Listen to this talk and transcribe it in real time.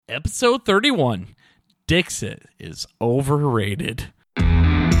Episode 31, Dixit is overrated. Join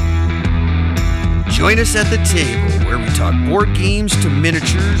us at the table where we talk board games to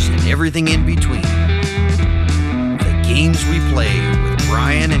miniatures and everything in between. The games we play with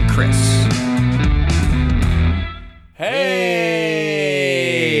Brian and Chris. Hey!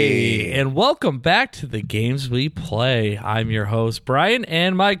 And welcome back to the games we play. I'm your host, Brian,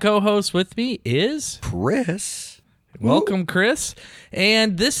 and my co-host with me is Chris. Welcome, Chris.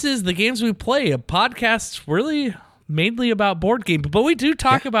 And this is the games we play, a podcast really mainly about board games, but we do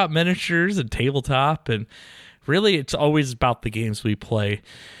talk about miniatures and tabletop, and really it's always about the games we play.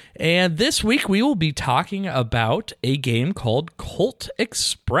 And this week we will be talking about a game called Cult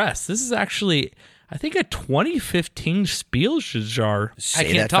Express. This is actually, I think, a 2015 Spiel des Jahres.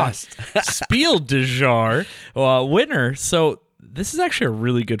 Say that fast. Spiel des Jahres winner. So this is actually a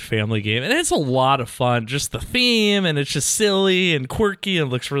really good family game, and it's a lot of fun. Just the theme, and it's just silly and quirky, and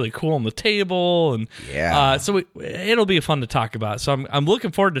looks really cool on the table. And so it'll be fun to talk about. So I'm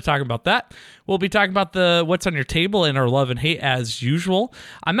looking forward to talking about that. We'll be talking about what's on your table and our love and hate as usual.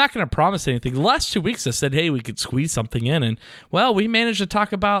 I'm not going to promise anything. The last 2 weeks I said, hey, we could squeeze something in, and well, we managed to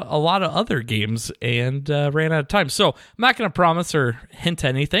talk about a lot of other games and ran out of time. So I'm not going to promise or hint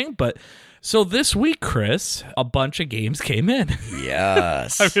anything, but so this week, Chris, a bunch of games came in.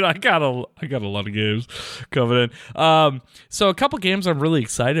 Yes. I mean, I got a lot of games coming in. So a couple games I'm really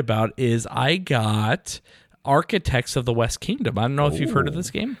excited about is I got Architects of the West Kingdom. I don't know if you've heard of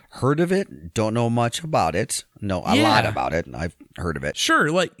this game. Heard of it. Don't know much about it. No, a lot about it. I've heard of it. Sure.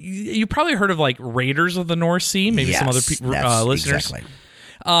 Like you probably heard of like Raiders of the North Sea. Maybe some other listeners. Exactly.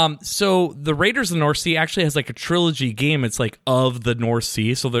 So the Raiders of the North Sea actually has like a trilogy game. It's like of the North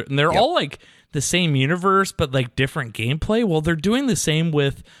Sea. So they're all like the same universe, but like different gameplay. Well, they're doing the same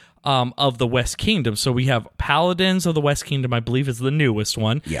with of the West Kingdom. So we have Paladins of the West Kingdom, I believe is the newest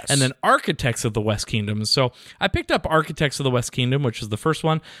one. Yes. And then Architects of the West Kingdom. So I picked up Architects of the West Kingdom, which is the first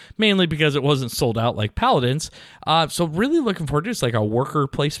one, mainly because it wasn't sold out like Paladins. So really looking forward to it. It's like a worker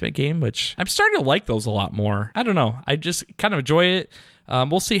placement game, which I'm starting to like those a lot more. I don't know. I just kind of enjoy it.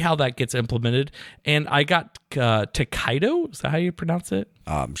 We'll see how that gets implemented. And I got Takedo. Is that how you pronounce it?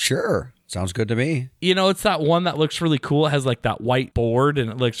 Sure. Sounds good to me. You know, it's that one that looks really cool. It has like that white board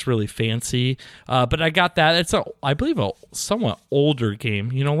and it looks really fancy. But I got that. It's I believe a somewhat older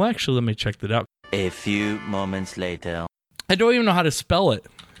game. You know, actually, let me check that out. A few moments later. I don't even know how to spell it.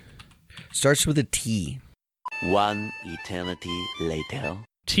 Starts with a T. One eternity later.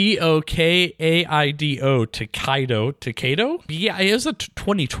 Tokaido, Takedo. Yeah, it was a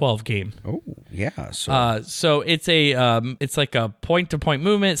 2012 game. Oh, yeah. So it's it's like a point-to-point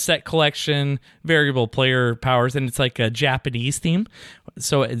movement, set collection, variable player powers, and it's like a Japanese theme.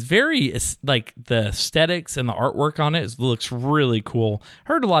 So it's like the aesthetics and the artwork on it looks really cool.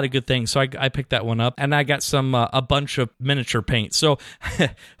 Heard a lot of good things, so I picked that one up, and I got a bunch of miniature paint. So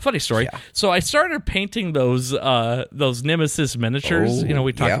funny story. Yeah. So I started painting those Nemesis miniatures. You know,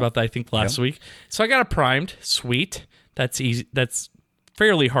 we talked about that I think last week. So I got it primed. Sweet. That's easy. That's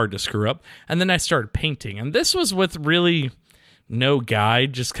fairly hard to screw up. And then I started painting, and this was with really no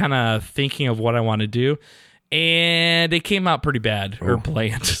guide, just kind of thinking of what I want to do. And it came out pretty bad or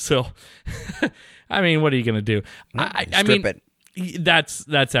bland. So, I mean, what are you going to do? I mean, that's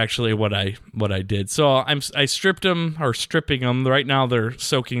actually what I did. So I stripped them or stripping them. Right now they're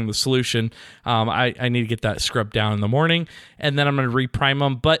soaking in the solution. I need to get that scrubbed down in the morning, and then I'm going to reprime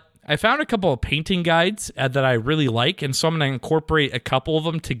them. But I found a couple of painting guides that I really like, and so I'm going to incorporate a couple of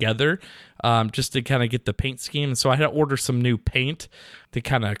them together just to kind of get the paint scheme. And so I had to order some new paint to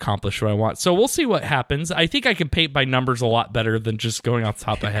kind of accomplish what I want. So we'll see what happens. I think I can paint by numbers a lot better than just going off the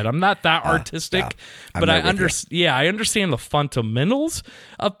top of my head. I'm not that artistic, but I understand the fundamentals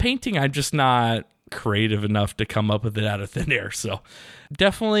of painting. I'm just not creative enough to come up with it out of thin air. So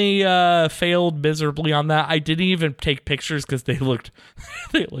definitely failed miserably on that. I didn't even take pictures because they looked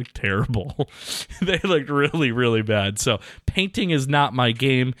terrible. They looked really, really bad. So painting is not my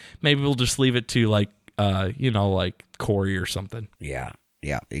game. Maybe we'll just leave it to like Corey or something. Yeah,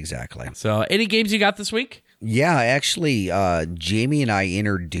 exactly. So any games you got this week? Yeah, actually, Jamie and I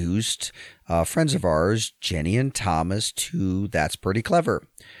introduced friends of ours, Jenny and Thomas, to That's Pretty Clever.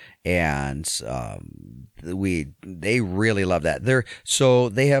 And they really love that.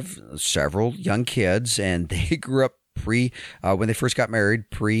 They have several young kids, and they grew up when they first got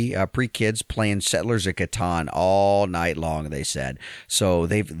married, pre kids playing Settlers of Catan all night long. They said so.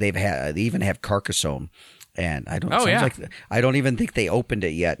 They even have Carcassonne. And I don't. Oh, yeah. I don't even think they opened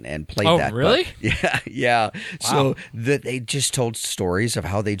it yet and played that. Oh, really? Yeah. Wow. So they just told stories of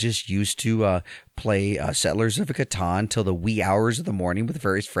how they just used to play Settlers of Catan till the wee hours of the morning with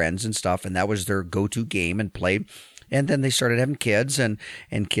various friends and stuff, and that was their go-to game and play. And then they started having kids, and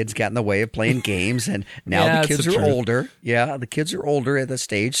kids got in the way of playing games. And now the kids are older. Yeah, the kids are older at the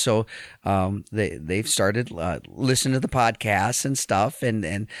stage, so they've started listening to the podcasts and stuff.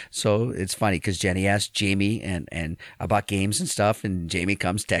 And so it's funny because Jenny asked Jamie and about games and stuff, and Jamie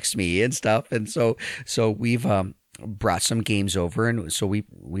comes text me and stuff. And so we've brought some games over, and so we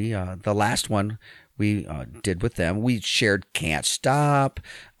the last one we did with them. We shared Can't Stop.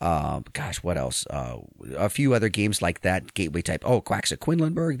 What else? A few other games like that, gateway type. Oh, Quacks at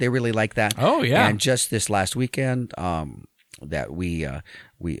Quinlanburg. They really like that. Oh, yeah. And just this last weekend, that we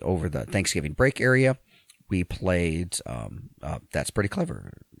over the Thanksgiving break area, we played. That's Pretty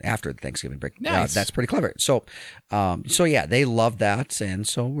Clever. After the Thanksgiving break, nice. That's Pretty Clever. So yeah, they love that, and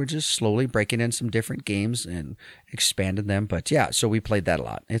so we're just slowly breaking in some different games and expanding them. But yeah, so we played that a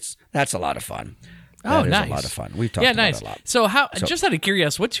lot. That's a lot of fun. That is nice. A lot of fun. We've talked about it a lot. So just out of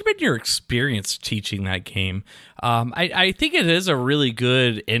curiosity, what's been your experience teaching that game? I think it is a really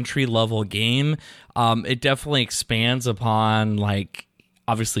good entry-level game. It definitely expands upon, like,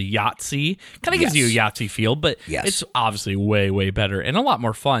 obviously Yahtzee. Kind of gives you a Yahtzee feel, but it's obviously way, way better and a lot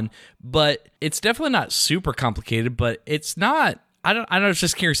more fun. But it's definitely not super complicated, but it's not... I was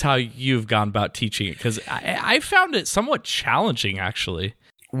just curious how you've gone about teaching it, because I found it somewhat challenging, actually.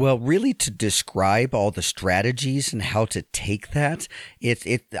 Well, really, to describe all the strategies and how to take that,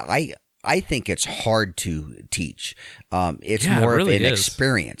 I think it's hard to teach. It's more really of an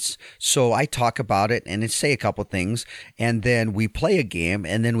experience. So I talk about it and say a couple things, and then we play a game,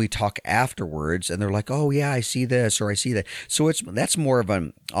 and then we talk afterwards, and they're like, "Oh yeah, I see this or I see that." So that's more of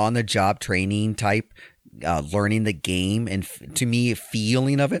an on-the-job training type, learning the game, and to me,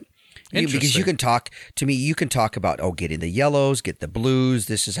 feeling of it. Because you can talk about, getting the yellows, get the blues.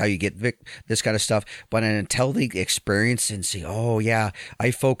 This is how you get this kind of stuff. But until they experience and see,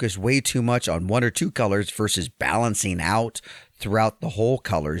 I focus way too much on one or two colors versus balancing out throughout the whole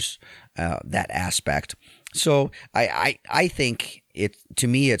colors, that aspect. So I think to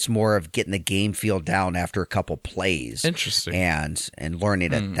me it's more of getting the game feel down after a couple plays. Interesting. And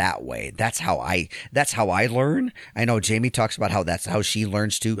learning it that way. That's how I learn. I know Jamie talks about that's how she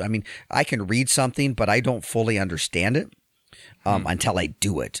learns too. I mean, I can read something, but I don't fully understand it until I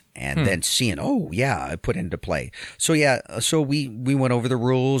do it, and then seeing, I put into play. So so we went over the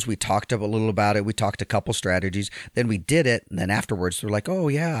rules. We talked a little about it. We talked a couple strategies. Then we did it, and then afterwards they're like,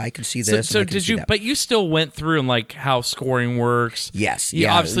 I can see this. So did you? But you still went through and like how scoring works. Yes.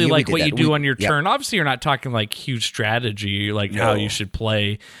 Obviously, like what you do on your turn. Obviously, you're not talking like huge strategy, like how you should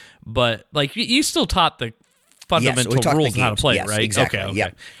play, but like you still taught the fundamental rules of how to play, right? Exactly.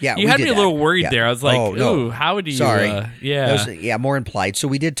 Okay. Yeah. You had me a little worried there. I was like, how do you... Sorry. More implied. So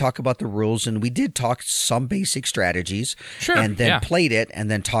we did talk about the rules, and we did talk some basic strategies. Sure. And then played it, and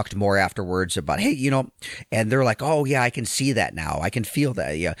then talked more afterwards about, and they're like, I can see that now. I can feel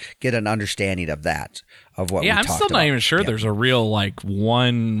that. Yeah. Get an understanding of that. Of what we talked about. I'm still not even sure there's a real like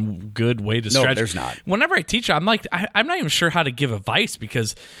one good way to stretch. No, there's not. Whenever I teach, I'm like, I'm not even sure how to give advice,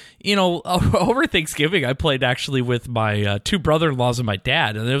 because, over Thanksgiving, I played actually with my two brother-in-laws and my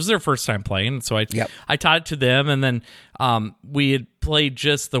dad, and it was their first time playing. So I taught it to them, and then we had played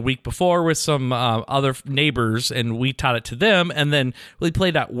just the week before with some other neighbors, and we taught it to them, and then we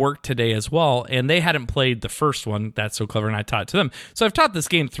played at work today as well, and they hadn't played the first one, That's So Clever, and I taught it to them. So I've taught this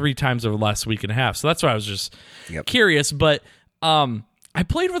game 3 times over the last week and a half, so that's why I was just curious. But I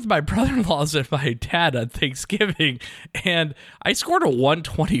played with my brother-in-laws and my dad on Thanksgiving, and I scored a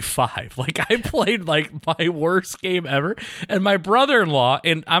 125. Like, I played like my worst game ever. And my brother-in-law,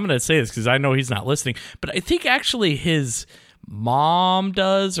 and I'm going to say this because I know he's not listening, but I think actually his mom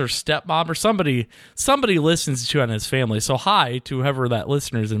does, or stepmom, or somebody listens to on his family. So hi to whoever that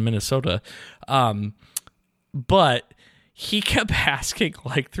listener is in Minnesota. But he kept asking,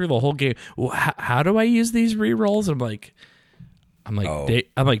 like, through the whole game, how do I use these rerolls? I'm like,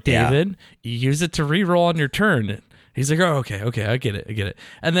 David, you use it to reroll on your turn. He's like, okay, I get it.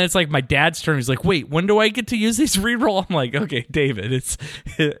 And then it's like my dad's turn. He's like, wait, when do I get to use these reroll? I'm like, okay, David, it's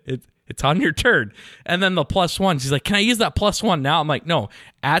on your turn. And then the +1, he's like, can I use that +1 now? I'm like, no,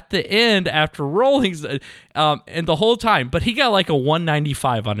 at the end after rolling, and the whole time, but he got like a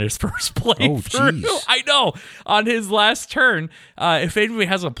 195 on his first playthrough. geez. I know, on his last turn. If anybody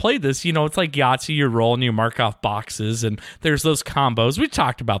hasn't played this, it's like Yahtzee. You roll and you mark off boxes, and there's those combos. We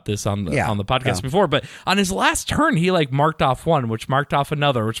talked about this on the podcast before, but on his last turn, he like marked off one, which marked off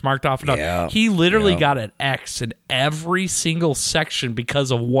another, which marked off another. Yeah. He literally got an X in every single section because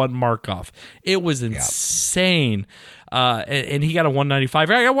of one mark off. It was insane. And he got a 195.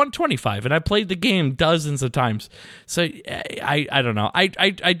 I got 125, and I played the game dozens of times. So I don't know. I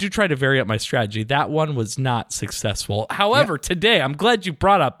do try to vary up my strategy. That one was not successful. However, today I'm glad you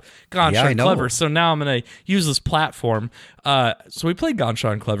brought up Gone Clever. So now I'm going to use this platform. So we played Gone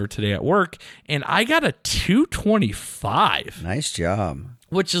Clever today at work, and I got a 225. Nice job.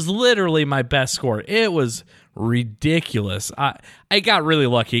 Which is literally my best score. It was ridiculous. I got really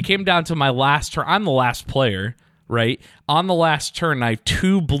lucky. It came down to my last turn. I'm the last player. Right on the last turn, I have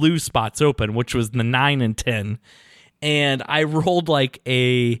 2 blue spots open, which was the 9 and 10, and I rolled like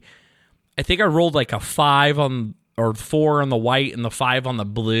I rolled like a 5 on or 4 on the white and the 5 on the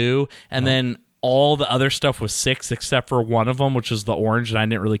blue, and then all the other stuff was 6 except for one of them, which is the orange, and I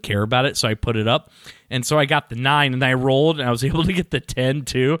didn't really care about it, so I put it up, and so I got the 9, and I rolled, and I was able to get the 10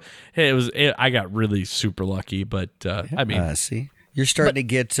 too. I got really super lucky, but I mean, see. You're starting to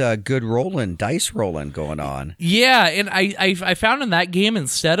get good dice rolling going on. Yeah, and I found in that game,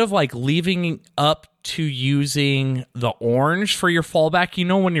 instead of like leaving up to using the orange for your fallback,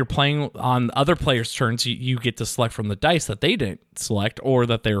 when you're playing on other players' turns, you get to select from the dice that they didn't select or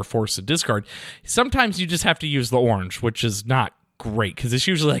that they were forced to discard. Sometimes you just have to use the orange, which is not great because it's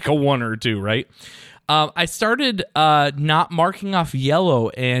usually like a 1 or 2, right? I started not marking off yellow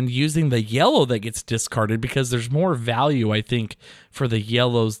and using the yellow that gets discarded because there's more value, I think, for the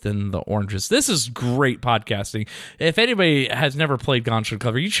yellows than the oranges. This is great podcasting. If anybody has never played Gone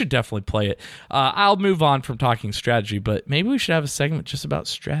Clever, you should definitely play it. I'll move on from talking strategy, but maybe we should have a segment just about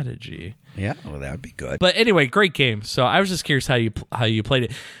strategy. Yeah, well, that would be good. But anyway, great game. So I was just curious how you played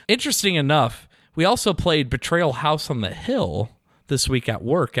it. Interesting enough, we also played Betrayal House on the Hill this week at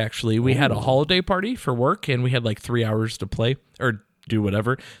work. Actually, we had a holiday party for work, and we had like 3 hours to play or do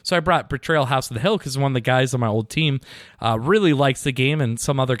whatever. So I brought Betrayal House on the Hill because one of the guys on my old team really likes the game, and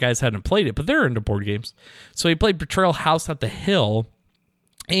some other guys hadn't played it, but they're into board games. So he played Betrayal House at the Hill,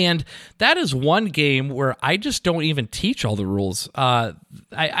 and that is one game where I just don't even teach all the rules. I'm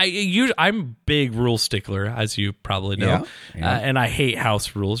a big rule stickler, as you probably know, and I hate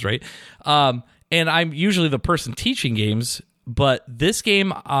house rules, right? And I'm usually the person teaching games. But this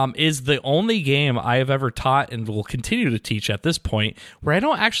game is the only game I have ever taught and will continue to teach at this point where I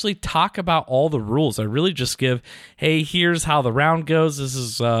don't actually talk about all the rules. I really just give, hey, here's how the round goes. This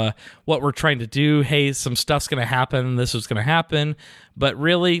is what we're trying to do. Hey, some stuff's going to happen. This is going to happen. But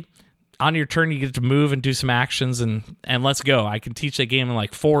really, on your turn, you get to move and do some actions, and let's go. I can teach that game in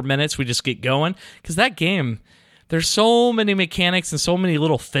like 4 minutes. We just get going. Because that game, there's so many mechanics and so many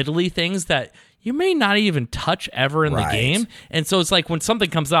little fiddly things that you may not even touch ever in the game. And so it's like when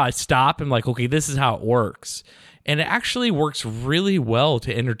something comes out, I stop and like, okay, this is how it works. And it actually works really well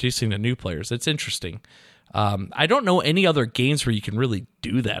to introducing to new players. It's interesting. I don't know any other games where you can really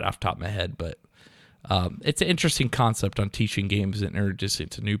do that off the top of my head, but it's an interesting concept on teaching games and introducing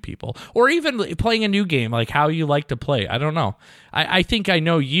it to new people, or even playing a new game, like how you like to play. I don't know. I think I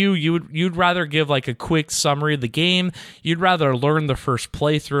know you'd rather give like a quick summary of the game. You'd rather learn the first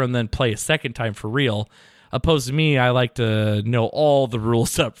playthrough and then play a second time for real. Opposed to me, I like to know all the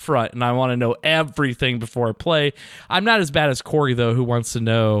rules up front, and I want to know everything before I play. I'm not as bad as Corey, though, who wants to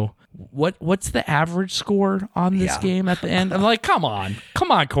know what's the average score on this game at the end. I'm like, come on,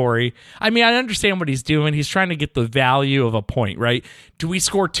 Corey. I mean, I understand what he's doing. He's trying to get the value of a point, right? Do we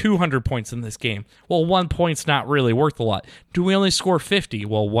score 200 points in this game? Well, 1 point's not really worth a lot. Do we only score 50?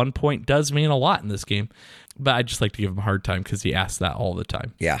 Well, 1 point does mean a lot in this game. But I just like to give him a hard time because he asks that all the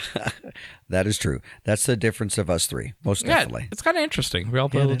time. Yeah, that is true. That's the difference of us three, most definitely. It's kind of interesting. We all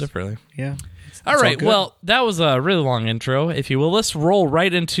play a little differently. Yeah. All right. Well, that was a really long intro, if you will. Let's roll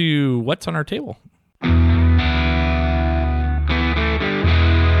right into what's on our table.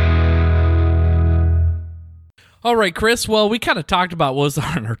 All right, Chris. Well, we kind of talked about what was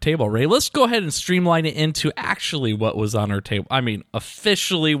on our table, Ray. Let's go ahead and streamline it into actually what was on our table. I mean,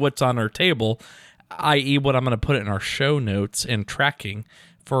 officially what's on our table, i.e. what I'm going to put in our show notes and tracking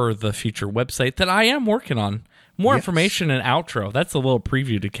for the future website that I am working on. More Yes. information and outro. That's a little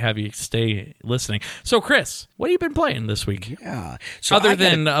preview to have you stay listening. So, Chris, what have you been playing this week? Yeah. So Other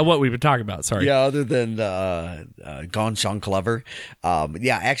than what we've been talking about, sorry. Yeah, other than Gone Song Clever.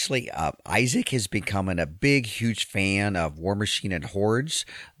 Actually, Isaac has becoming a big, huge fan of War Machine and Hordes,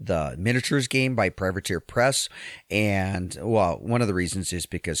 the miniatures game by Privateer Press. And, well, one of the reasons is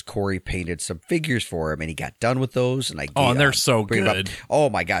because Corey painted some figures for him, and he got done with those. And and they're so bring 'em up. good. Oh,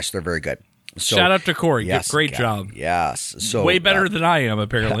 my gosh, they're very good. So, Shout out to Corey. yes, Great job. Yes. So Way better than I am,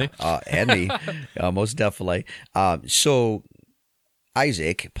 apparently. and me, most definitely. So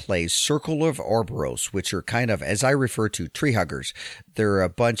Isaac plays Circle of Orboros, which are kind of, as I refer to, tree huggers. They're a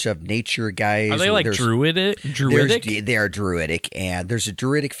bunch of nature guys. Are they like druidic? They are druidic, and there's a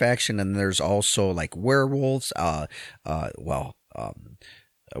druidic faction, and there's also like werewolves.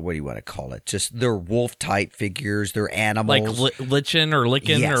 What do you want to call it? Just they're wolf type figures. They're animals, like lichen or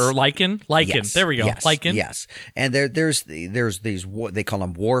lichen Yes. or lichen. Lichen. Yes, There we go. Yes, Lichen. Yes, and there's these they call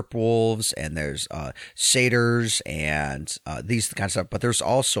them warp wolves, and there's satyrs and these kind of stuff. But there's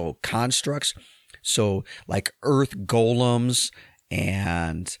also constructs, so like earth golems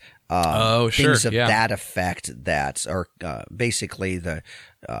and things of that effect that are basically the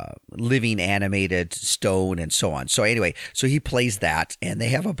living animated stone and so on. So anyway, so he plays that, and they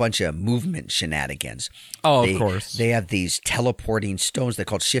have a bunch of movement shenanigans. Of course. They have these teleporting stones. They're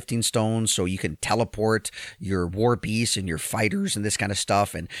called shifting stones, so you can teleport your war beasts and your fighters and this kind of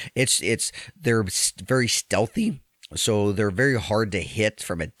stuff. And they're very stealthy. So they're very hard to hit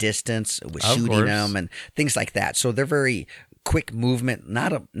from a distance with shooting them and things like that. So they're very quick movement,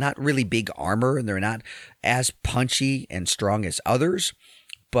 not really big armor, and they're not as punchy and strong as others.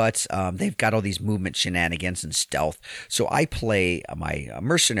 But they've got all these movement shenanigans and stealth. So I play my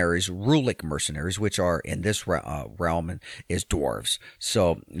mercenaries, Rulic mercenaries, which are in this realm is dwarves.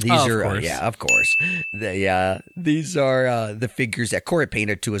 So these are, of course. These are the figures that Corey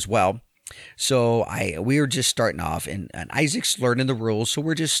painted too as well. So we were just starting off, and Isaac's learning the rules, so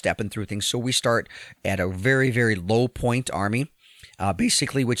we're just stepping through things. So we start at a very, very low point army.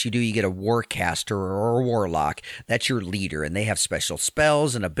 Basically, what you do, you get a warcaster or a warlock. That's your leader, and they have special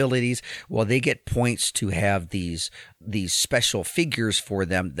spells and abilities. Well, they get points to have these special figures for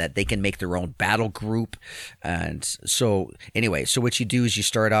them that they can make their own battle group. And so anyway, so what you do is you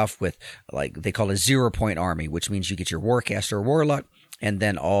start off with, like they call a 0-point army, which means you get your warcaster or warlock, and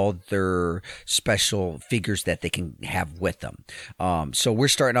then all their special figures that they can have with them. So we're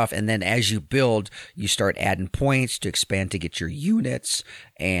starting off, and then as you build, you start adding points to expand to get your units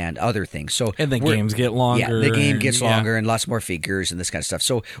and other things. So and the games get longer. Yeah, the game gets longer and lots more figures and this kind of stuff.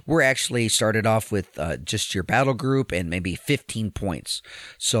 So we're actually started off with just your battle group and maybe 15 points.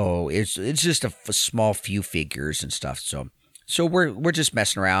 So it's just a small few figures and stuff. So we're just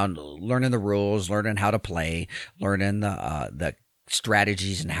messing around, learning the rules, learning how to play, learning the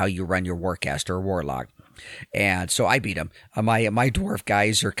strategies and how you run your warcaster or warlock. And so I beat them. My dwarf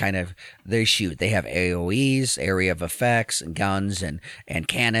guys are they shoot. They have AoEs, area of effects, and guns and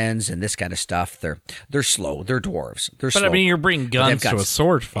cannons and this kind of stuff. They're slow. They're dwarves. They're slow. But I mean, you're bringing guns to a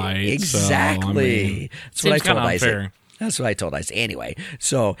sword fight. Exactly. So, that's what I told Isaac. That's what I told us. Anyway,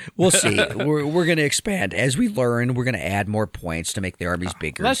 so we'll see. we're going to expand. As we learn, we're going to add more points to make the armies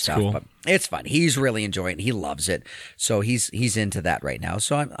bigger and stuff. Cool. But it's fun. He's really enjoying it. He loves it. So he's into that right now.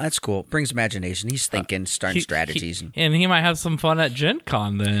 So that's cool. Brings imagination. He's thinking, starting strategies. And he might have some fun at Gen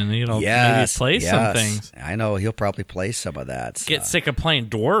Con then. Maybe play some things. I know. He'll probably play some of that. Get sick of playing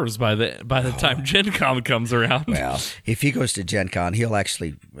dwarves by the time Gen Con comes around. Well, if he goes to Gen Con, he'll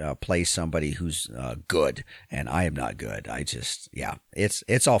actually play somebody who's good, and I am not good.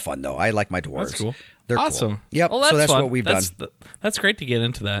 It's all fun though. I like my dwarves. That's cool. They're awesome. Cool. Yep. Well, that's that's fun. what we've done. That's great to get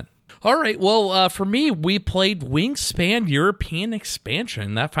into that. All right. Well, for me, we played Wingspan European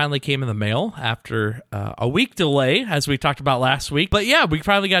Expansion. That finally came in the mail after a week delay, as we talked about last week. But yeah, we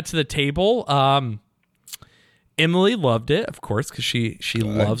finally got to the table. Emily loved it, of course, because she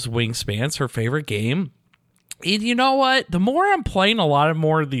loves Wingspan. It's her favorite game. And you know what? The more I'm playing a lot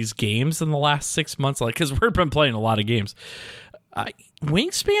more of these games in the last 6 months, because we've been playing a lot of games,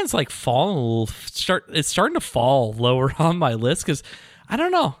 Wingspan's it's starting to fall lower on my list because I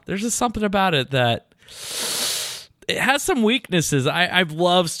don't know. There's just something about it that it has some weaknesses. I've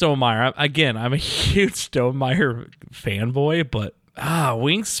loved Stonemaier. Again, I'm a huge Stonemaier fanboy, but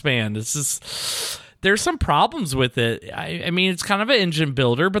Wingspan, it's just there's some problems with it. I mean, it's kind of an engine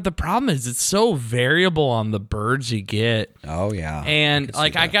builder, but the problem is it's so variable on the birds you get. Oh, yeah. And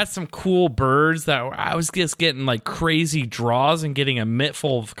I got some cool birds that I was just getting like crazy draws and getting a mitt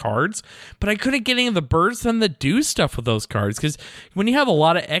full of cards, but I couldn't get any of the birds then that do stuff with those cards. Because when you have a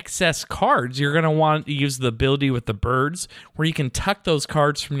lot of excess cards, you're going to want to use the ability with the birds where you can tuck those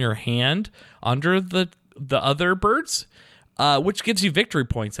cards from your hand under the other birds. Which gives you victory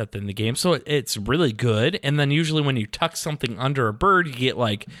points at the end of the game, so it's really good. And then usually when you tuck something under a bird, you get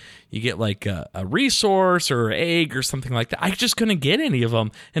like a resource or an egg or something like that. I just couldn't get any of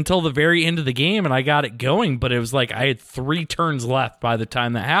them until the very end of the game, and I got it going. But it was like I had 3 turns left by the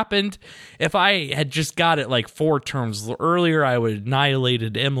time that happened. If I had just got it like 4 turns earlier, I would have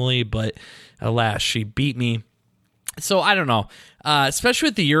annihilated Emily. But alas, she beat me. So I don't know, especially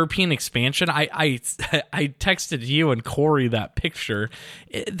with the European expansion. I texted you and Corey that picture.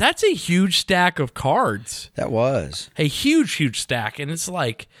 That's a huge stack of cards. That was a huge stack, and it's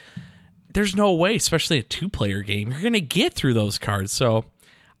like there's no way, especially a 2-player game, you're gonna get through those cards. So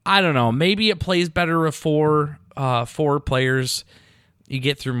I don't know. Maybe it plays better with 4 players. You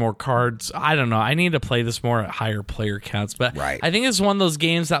get through more cards. I don't know. I need to play this more at higher player counts. But right. I think it's one of those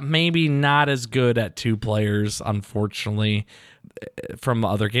games that maybe not as good at 2 players, unfortunately, from the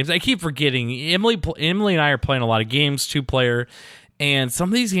other games. I keep forgetting. Emily and I are playing a lot of games, 2-player, and some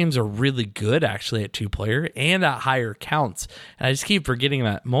of these games are really good, actually, at 2-player and at higher counts. And I just keep forgetting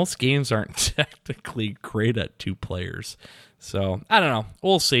that most games aren't technically great at 2 players. So, I don't know.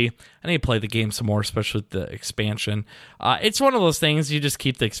 We'll see. I need to play the game some more, especially with the expansion. It's one of those things, you just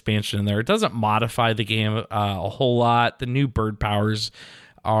keep the expansion in there. It doesn't modify the game a whole lot. The new bird powers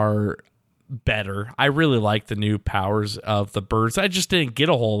are better. I really like the new powers of the birds. I just didn't get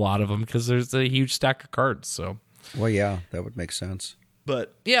a whole lot of them because there's a huge stack of cards. So, well, yeah, that would make sense.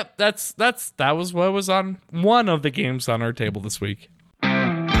 But, yeah, that was what was on one of the games on our table this week.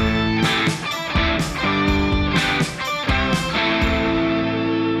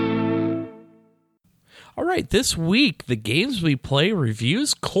 All right, this week, the games we play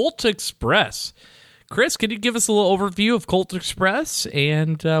reviews Colt Express. Chris, could you give us a little overview of Colt Express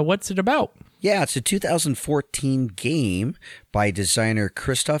and what's it about? Yeah, it's a 2014 game by designer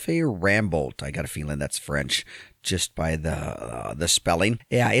Christophe Rambolt. I got a feeling that's French just by the spelling.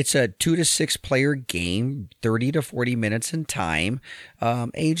 Yeah, it's a 2 to 6 player game, 30 to 40 minutes in time,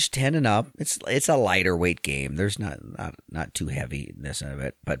 age 10 and up. It's a lighter weight game. There's not too heaviness of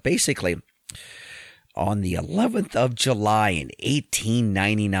it, but basically, on the 11th of July in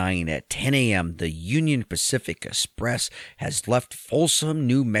 1899 at 10 a.m., the Union Pacific Express has left Folsom,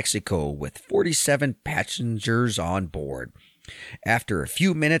 New Mexico with 47 passengers on board. After a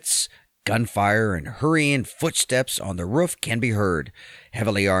few minutes, gunfire and hurrying footsteps on the roof can be heard.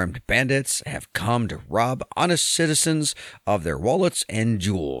 Heavily armed bandits have come to rob honest citizens of their wallets and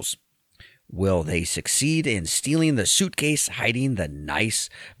jewels. Will they succeed in stealing the suitcase hiding the Nice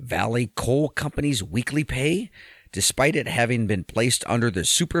Valley Coal Company's weekly pay, despite it having been placed under the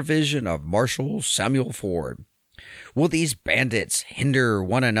supervision of Marshal Samuel Ford? Will these bandits hinder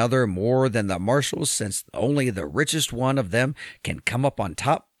one another more than the marshals, since only the richest one of them can come up on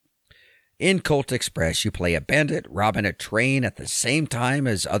top? In Colt Express, you play a bandit robbing a train at the same time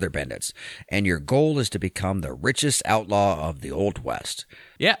as other bandits, and your goal is to become the richest outlaw of the Old West.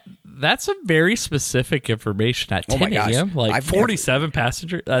 Yeah, that's some very specific information at 10 a.m. Like 47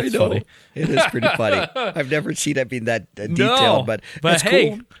 passengers. That's funny. It is pretty funny. I've never seen it being that detailed, but it's hey,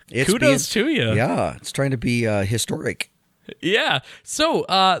 cool. It's kudos to you. Yeah, it's trying to be historic. Yeah. So,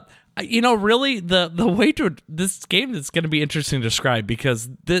 really, the way to this game is going to be interesting to describe, because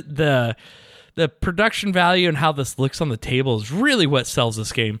the production value and how this looks on the table is really what sells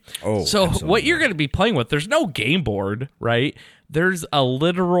this game. Oh, so absolutely. What you're going to be playing with, there's no game board, right? There's a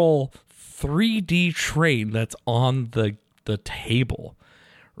literal 3D train that's on the table.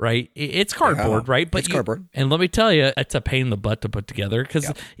 Right, it's cardboard, right? But it's cardboard, and let me tell you, it's a pain in the butt to put together,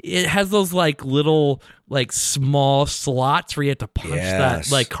 because it has those like little like small slots where you have to punch that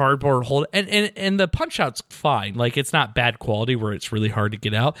like cardboard hole, and the punch out's fine. Like, it's not bad quality where it's really hard to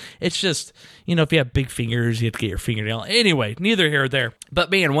get out. It's just, if you have big fingers, you have to get your fingernail. Anyway, neither here or there. But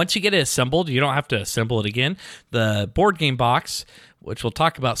man, once you get it assembled, you don't have to assemble it again. The board game box, which we'll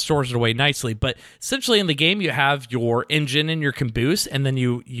talk about, stores it away nicely. But essentially in the game, you have your engine and your caboose, and then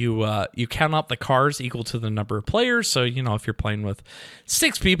you count up the cars equal to the number of players. So, if you're playing with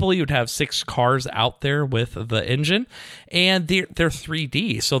 6 people, you would have 6 cars out there with the engine. And they're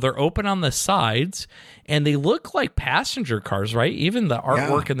 3D, so they're open on the sides, and they look like passenger cars, right? Even the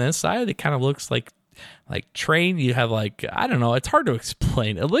artwork on the inside, it kind of looks like train. You have like, I don't know, it's hard to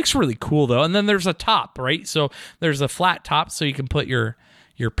explain. It looks really cool though. And then there's a top, right? So there's a flat top so you can put your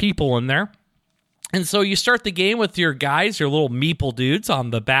people in there. And so you start the game with your guys, your little meeple dudes on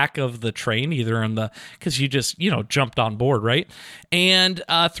the back of the train, either on the, because you just, jumped on board, right? And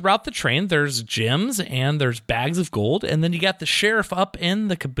throughout the train, there's gems and there's bags of gold. And then you got the sheriff up in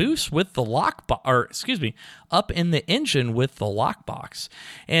the caboose with the up in the engine with the lockbox.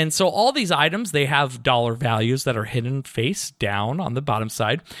 And so all these items, they have dollar values that are hidden face down on the bottom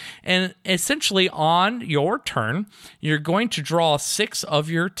side. And essentially on your turn, you're going to draw 6 of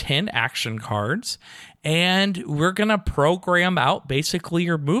your 10 action cards. And we're going to program out basically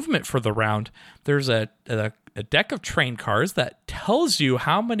your movement for the round. There's a deck of train cards that tells you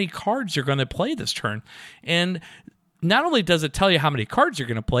how many cards you're going to play this turn. And not only does it tell you how many cards you're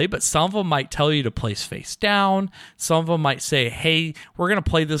going to play, but some of them might tell you to place face down. Some of them might say, hey, we're going to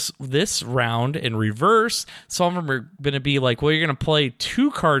play this round in reverse. Some of them are going to be like, well, you're going to play 2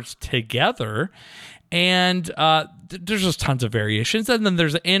 cards together. And there's just tons of variations. And then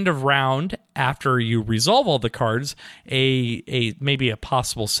there's an end of round after you resolve all the cards, maybe a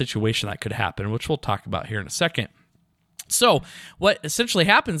possible situation that could happen, which we'll talk about here in a second. So what essentially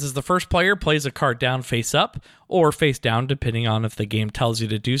happens is the first player plays a card down face up or face down, depending on if the game tells you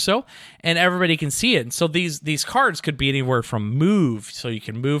to do so, and everybody can see it. And so these cards could be anywhere from move, so you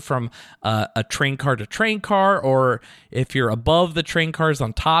can move from a train car to train car, or if you're above the train cars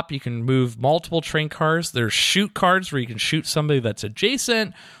on top, you can move multiple train cars. There's shoot cards where you can shoot somebody that's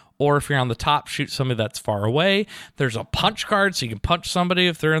adjacent, or if you're on the top, shoot somebody that's far away. There's a punch card, so you can punch somebody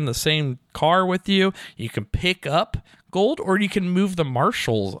if they're in the same car with you. You can pick up gold, or you can move the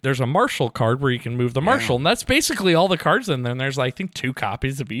marshals. There's a marshal card where you can move the marshal, and that's basically all the cards in there. And there's, I think, 2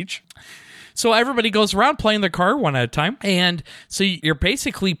 copies of each. So everybody goes around playing the card one at a time, and so you're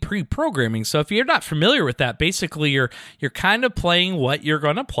basically pre-programming. So if you're not familiar with that, basically you're kind of playing what you're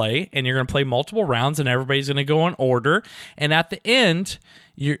going to play, and you're going to play multiple rounds, and everybody's going to go in order. And at the end,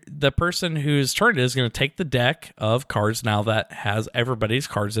 the person whose turn it is going to take the deck of cards now that has everybody's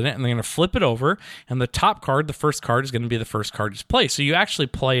cards in it, and they're going to flip it over, and the top card, the first card, is going to be the first card you play. So you actually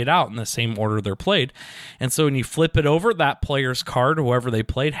play it out in the same order they're played. And so when you flip it over, that player's card, whoever they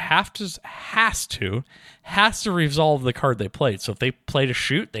played, has to resolve the card they played. So if they played a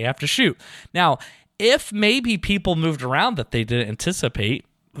shoot, they have to shoot. Now, if maybe people moved around that they didn't anticipate,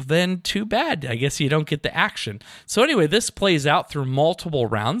 then too bad. I guess you don't get the action. So anyway, this plays out through multiple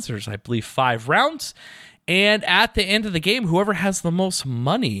rounds. There's, I believe, 5 rounds. And at the end of the game, whoever has the most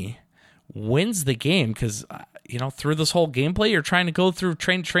money wins the game, because through this whole gameplay, you're trying to go through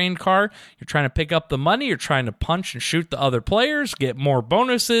train car, you're trying to pick up the money, you're trying to punch and shoot the other players, get more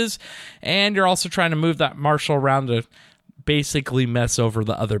bonuses, and you're also trying to move that marshal around to basically mess over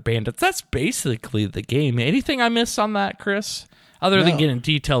the other bandits. That's basically the game. Anything I missed on that, Chris? Other than getting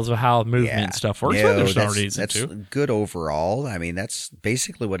details of how movement stuff works. That's good overall. I mean, that's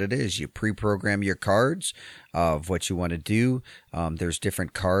basically what it is. You pre-program your cards of what you want to do. There's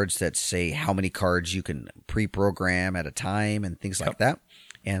different cards that say how many cards you can pre-program at a time and things like that.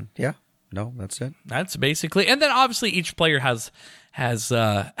 And that's it. That's basically. And then obviously each player has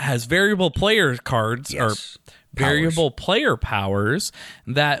variable player cards or variable player powers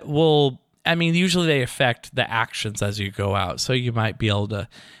that will. I mean, usually they affect the actions as you go out. So you might be able to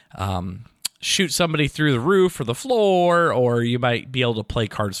shoot somebody through the roof or the floor, or you might be able to play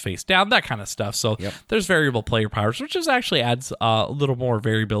cards face down, that kind of stuff. So there's variable player powers, which actually adds a little more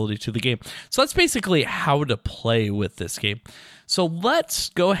variability to the game. So that's basically how to play with this game. So let's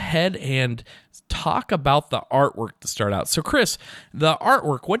go ahead and talk about the artwork to start out. So Chris, the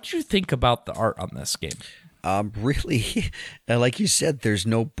artwork, what did you think about the art on this game? Really, like you said, there's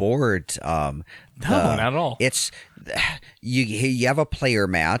no board. No, not at all. It's you have a player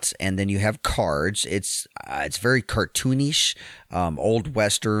mat, and then you have cards. It's very cartoonish, old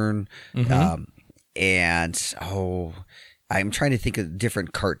Western, and I'm trying to think of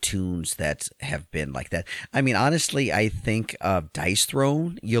different cartoons that have been like that. I mean, honestly, I think of Dice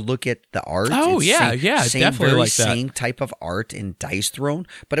Throne. You look at the art. Oh, same, definitely like that. Same type of art in Dice Throne,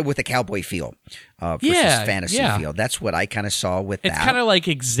 but with a cowboy feel versus fantasy feel. That's what I kind of saw with that. It's kind of like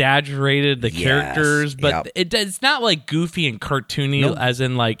exaggerated, the characters, but it's not like goofy and cartoony as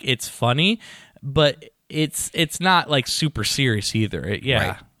in like it's funny, but it's not like super serious either.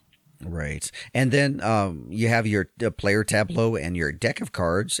 Right. And then you have your player tableau and your deck of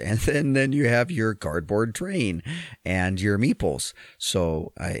cards, and then you have your cardboard train and your meeples.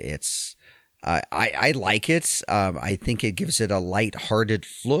 So I like it. I think it gives it a light-hearted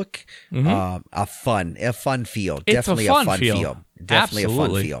look, a fun feel. It's definitely a fun feel. feel. Definitely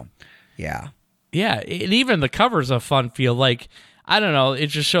Absolutely. a fun feel. Yeah. Yeah, and even the cover's a fun feel. Like, I don't know, it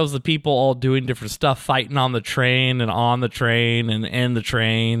just shows the people all doing different stuff, fighting on the train and on the train and in the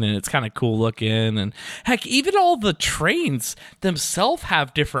train, and it's kind of cool looking. And heck, even all the trains themselves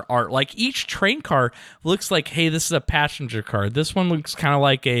have different art. Like, each train car looks like, hey, this is a passenger car. This one looks kind of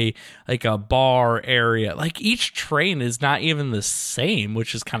like a bar area. Like, each train is not even the same,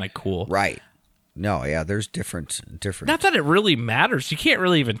 which is kind of cool. Right. No, yeah, there's different. Not that it really matters. You can't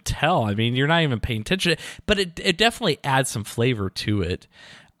really even tell. I mean, you're not even paying attention, but it definitely adds some flavor to it.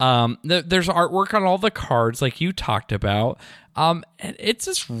 There's artwork on all the cards, like you talked about. And it's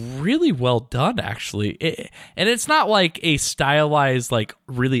just really well done, actually. And it's not like a stylized, like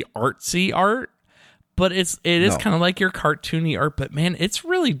really artsy art, but it is kind of like your cartoony art. But man,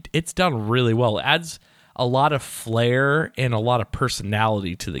 it's done really well. It adds a lot of flair and a lot of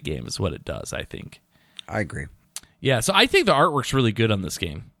personality to the game is what it does, I think. I agree. Yeah, so I think the artwork's really good on this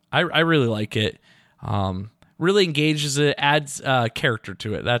game. I really like it. Really engages it, adds character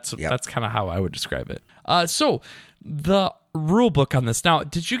to it. That's kind of how I would describe it. So the rule book on this. Now,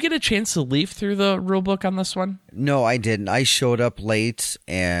 did you get a chance to leaf through the rule book on this one? No, I didn't. I showed up late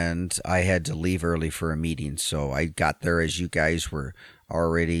and I had to leave early for a meeting. So I got there as you guys were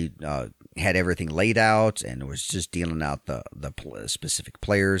already had everything laid out and was just dealing out the specific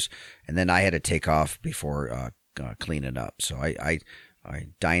players. And then I had to take off before cleaning up. So I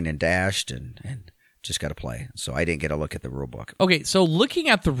dined and dashed and just got to play. So I didn't get a look at the rule book. Okay, so looking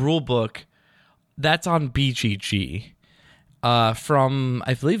at the rule book, that's on BGG. From,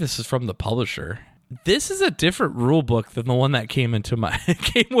 I believe this is from the publisher. This is a different rule book than the one that came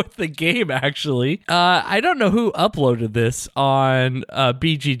with the game, actually. I don't know who uploaded this on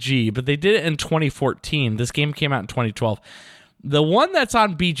BGG, but they did it in 2014. This game came out in 2012. The one that's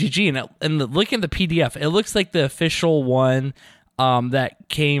on BGG, and looking at the PDF, it looks like the official one that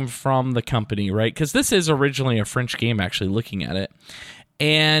came from the company, right? Because this is originally a French game, actually, looking at it.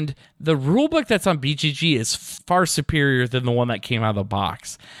 And the rulebook that's on BGG is far superior than the one that came out of the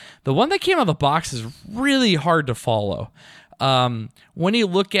box. The one that came out of the box is really hard to follow. When you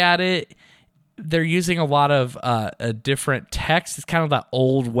look at it, they're using a lot of a different text. It's kind of that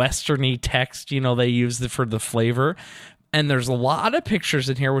old westerny text, they use for the flavor. And there's a lot of pictures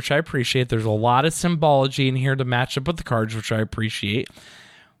in here, which I appreciate. There's a lot of symbology in here to match up with the cards, which I appreciate.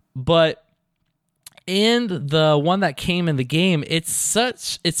 But in the one that came in the game, it's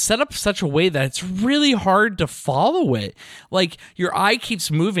set up such a way that it's really hard to follow it. Like, your eye keeps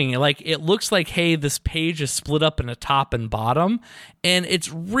moving. Like, it looks like, hey, this page is split up in a top and bottom, and it's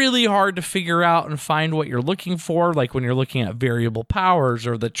really hard to figure out and find what you're looking for, like when you're looking at variable powers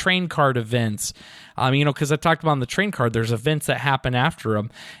or the train card events. Because I talked about on the train card, there's events that happen after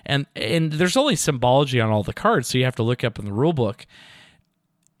them, and there's only symbology on all the cards, so you have to look up in the rule book.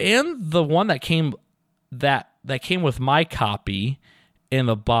 And the one that came with my copy in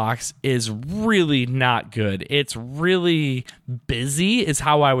the box is really not good. It's really busy is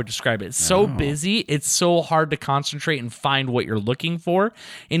how I would describe it. It's so busy, it's so hard to concentrate and find what you're looking for.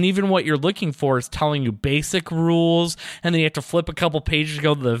 And even what you're looking for is telling you basic rules, and then you have to flip a couple pages to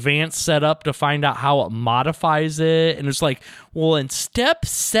go to the advanced setup to find out how it modifies it. And it's like, well, in step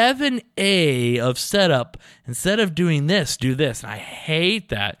 7A of setup, instead of doing this, do this. And I hate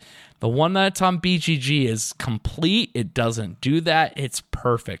that. The one that's on BGG is complete. It doesn't do that. It's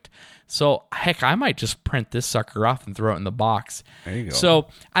perfect. So, heck, I might just print this sucker off and throw it in the box. There you go. So,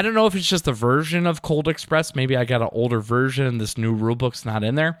 I don't know if it's just a version of Cold Express. Maybe I got an older version and this new rulebook's not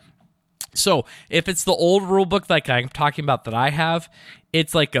in there. So, if it's the old rulebook like I'm talking about that I have,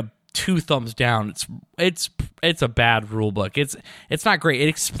 it's like a 2 thumbs down. It's a bad rule book. It's not great. It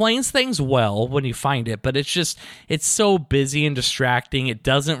explains things well when you find it, but it's so busy and distracting. It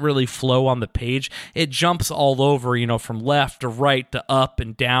doesn't really flow on the page. It jumps all over, from left to right to up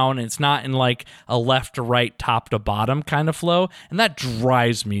and down. And it's not in like a left to right, top to bottom kind of flow, and that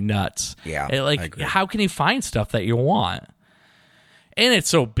drives me nuts. Yeah, I agree. How can you find stuff that you want? And it's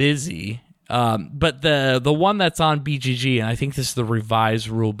so busy. But the one that's on BGG, and I think this is the revised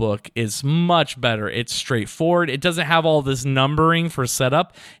rule book, is much better. It's straightforward. It doesn't have all this numbering for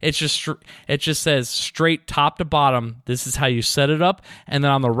setup. It just says straight top to bottom, this is how you set it up. And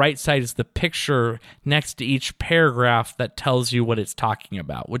then on the right side is the picture next to each paragraph that tells you what it's talking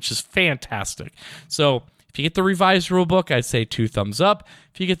about, which is fantastic. So if you get the revised rule book, I'd say 2 thumbs up.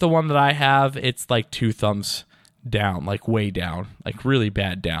 If you get the one that I have, it's like 2 thumbs down, like way down, like really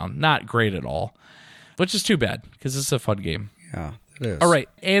bad down. Not great at all, which is too bad because it's a fun game. Yeah, it is. All right,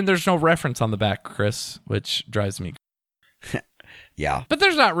 and there's no reference on the back, Chris, which drives me. Yeah. But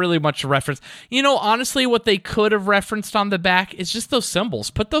there's not really much reference. Honestly, what they could have referenced on the back is just those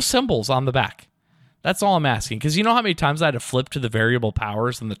symbols. Put those symbols on the back. That's all I'm asking. Because you know how many times I had to flip to the variable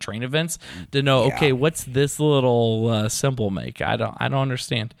powers in the train events to know, okay, what's this little symbol make? I don't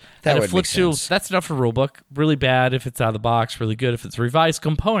understand. That I had to would flip make sense. that's enough for rulebook. Really bad if it's out of the box. Really good if it's revised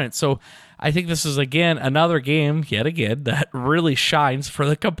components. So I think this is again another game yet again that really shines for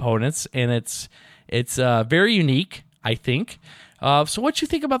the components, and it's very unique, I think. So what you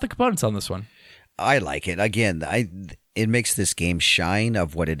think about the components on this one? I like it. Again, it makes this game shine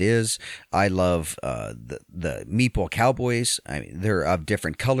of what it is. I love the Meeple Cowboys. I mean, they're of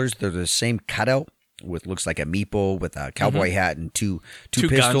different colors. They're the same cutout with looks like a Meeple with a cowboy hat and two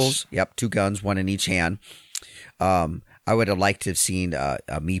pistols. Guns. Yep, 2 guns, one in each hand. I would have liked to have seen a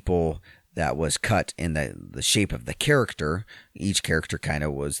Meeple that was cut in the shape of the character. Each character kind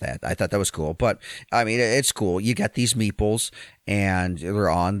of was that. I thought that was cool. But, I mean, it's cool. You got these meeples, and they're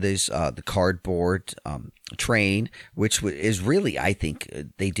on this the cardboard train, which is really, I think,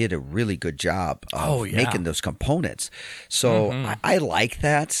 they did a really good job of making those components. So I like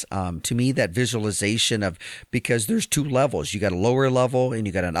that. To me, that visualization of, because there's 2 levels. You got a lower level and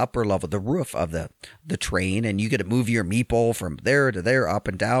you got an upper level, the roof of the train, and you get to move your meeple from there to there, up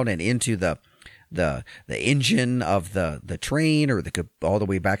and down, and into the engine of the train, or all the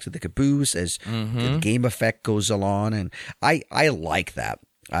way back to the caboose as the game effect goes along. And I like that.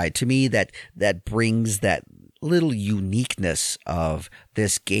 To me, that brings that little uniqueness of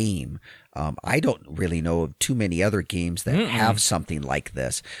this game. I don't really know of too many other games that have something like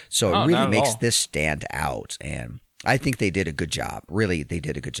this. So it really makes this stand out. And I think they did a good job. Really, they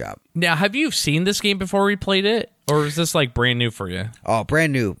did a good job. Now, have you seen this game before we played it? Or is this like brand new for you? Oh,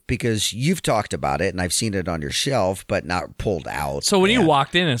 brand new, because you've talked about it and I've seen it on your shelf, but not pulled out. So when you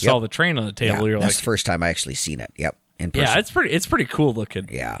walked in and saw the train on the table, you're that's like, the first time I actually seen it. Yep. In person. Yeah, it's pretty cool looking.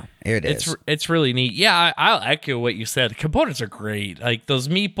 Yeah, it is. It's really neat. Yeah, I echo what you said. The components are great. Like those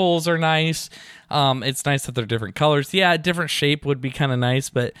meeples are nice. It's nice that they're different colors. Yeah, a different shape would be kind of nice,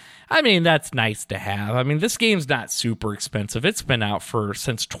 but I mean that's nice to have. I mean this game's not super expensive. It's been out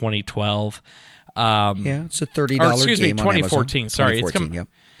since 2012. Yeah, it's a $30 or excuse game me, on 2014. Amazon. Sorry, 2014, yep.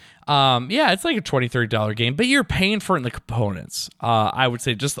 Yeah, it's like a $20-$30 game, but you're paying for it in the components. I would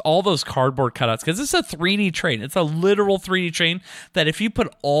say just all those cardboard cutouts, because it's a 3D train. It's a literal 3D train that if you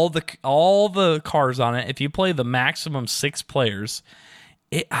put all the cars on it, if you play the maximum 6 players,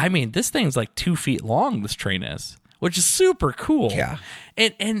 this thing's like 2 feet long. This train is, which is super cool. Yeah.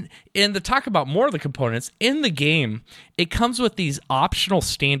 And to talk about more of the components in the game, it comes with these optional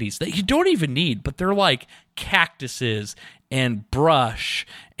standees that you don't even need, but they're like cactuses and brush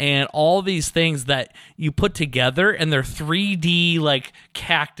and all these things that you put together, and they're 3D like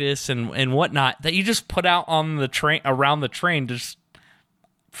cactus and whatnot that you just put out on the train, around the train, just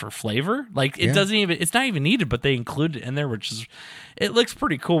for flavor. Like it doesn't even, it's not even needed, but they include it in there, which is, it looks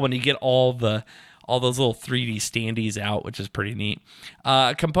pretty cool when you get all those little 3D standees out, which is pretty neat.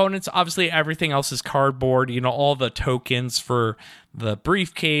 Components, obviously everything else is cardboard. You know, all the tokens for the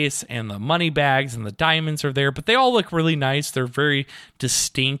briefcase and the money bags and the diamonds are there, but they all look really nice. They're very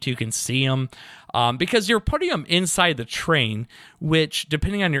distinct. You can see them because you're putting them inside the train, which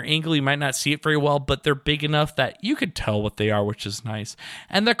depending on your angle, you might not see it very well, but they're big enough that you could tell what they are, which is nice.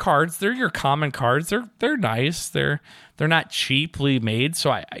 And the cards, they're your common cards. They're nice. They're not cheaply made.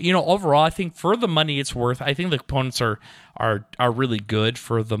 So overall, I think for the money it's worth, I think the components are really good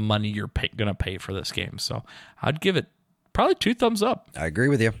for the money you're going to pay for this game. So I'd give it probably 2 thumbs up. I agree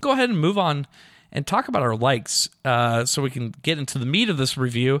with you. Go ahead and move on and talk about our likes so we can get into the meat of this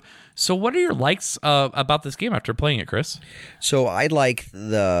review. So what are your likes about this game after playing it, Chris? So I like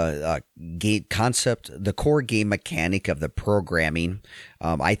the game concept, the core game mechanic of the programming.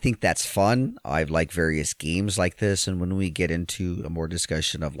 I think that's fun. I like various games like this, and when we get into a more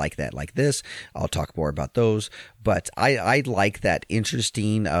discussion of like this, I'll talk more about those. But I like that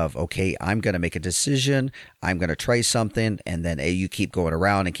interesting of, okay, I'm going to make a decision, I'm going to try something, and then you keep going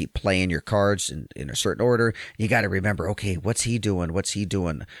around and keep playing your cards in a certain order. You got to remember, okay, what's he doing?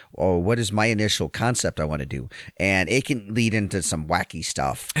 Oh, what is my initial concept I want to do? And it can lead into some wacky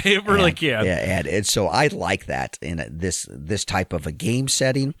stuff. It really can. Yeah, and so I like that in this type of a game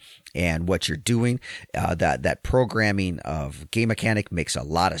setting and what you're doing. That programming of game mechanic makes a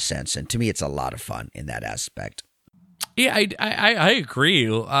lot of sense, and to me, it's a lot of fun in that aspect. Yeah, I agree.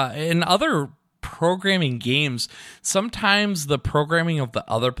 In other programming games, sometimes the programming of the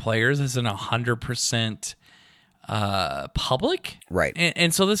other players isn't 100% public, right?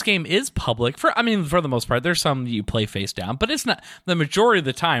 And so this game is public for the most part. There's some you play face down, but it's not the majority of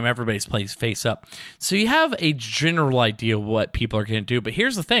the time. Everybody's plays face up, so you have a general idea of what people are going to do. But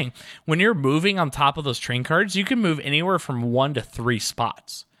here's the thing: when you're moving on top of those train cards, you can move anywhere from 1 to 3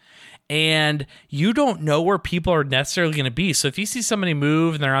 spots. and you don't know where people are necessarily going to be. So if you see somebody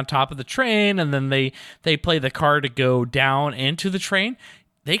move and they're on top of the train, and then they play the card to go down into the train,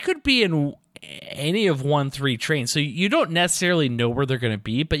 they could be in any of 1-3 trains. So you don't necessarily know where they're going to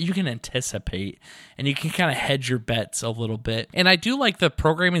be, but you can anticipate and you can kind of hedge your bets a little bit. And I do like the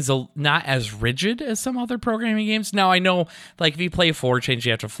programming is not as rigid as some other programming games. Now I know, like, if you play floor change,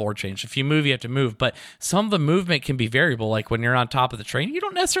 you have to floor change. If you move, you have to move. But some of the movement can be variable. Like when you're on top of the train, you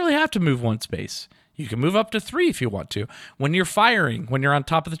don't necessarily have to move one space. You can move up to 3 if you want to. When you're firing, when you're on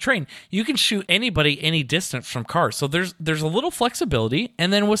top of the train, you can shoot anybody any distance from cars. So there's a little flexibility.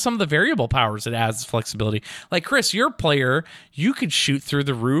 And then with some of the variable powers, it adds flexibility. Like Chris, your player, you could shoot through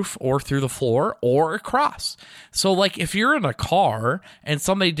the roof or through the floor or across. So like if you're in a car and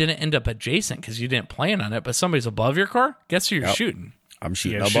somebody didn't end up adjacent because you didn't plan on it, but somebody's above your car, guess who you're shooting? I'm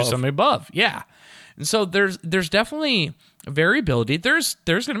shooting you above. Shoot somebody above. Yeah. And so there's definitely variability. There's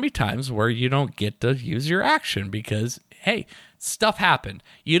going to be times where you don't get to use your action because, hey, stuff happened.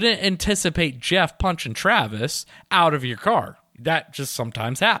 You didn't anticipate Jeff punching Travis out of your car. That just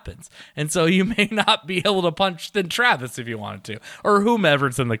sometimes happens. And so you may not be able to punch then Travis if you wanted to, or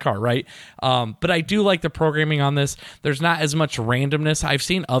whomever's in the car, right? But I do like the programming on this. There's not as much randomness. I've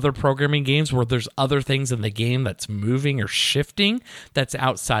seen other programming games where there's other things in the game that's moving or shifting that's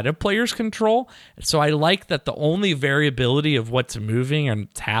outside of players' control. So I like that the only variability of what's moving and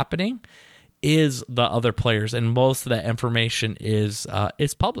what's happening is the other players, and most of that information is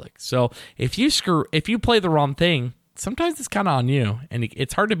public. So if you play the wrong thing, sometimes it's kind of on you, and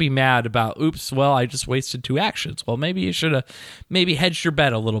it's hard to be mad about, oops, well, I just wasted 2 actions. Well, maybe you should have hedged your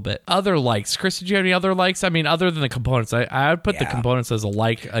bet a little bit. Other likes. Chris, did you have any other likes? I mean, other than the components, I would put the components as a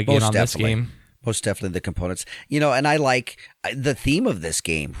like again. Most on definitely. This game. Most definitely the components. And I like the theme of this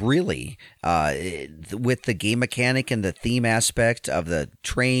game, really, with the game mechanic and the theme aspect of the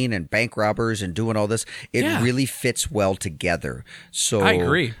train and bank robbers and doing all this. It really fits well together. So I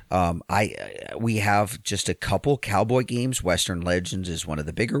agree. We have just a couple cowboy games. Western Legends is one of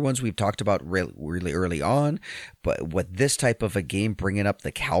the bigger ones we've talked about really early on. But with this type of a game, bringing up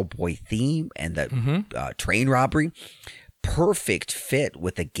the cowboy theme and the train robbery, perfect fit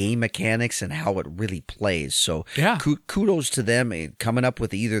with the game mechanics and how it really plays. So kudos to them coming up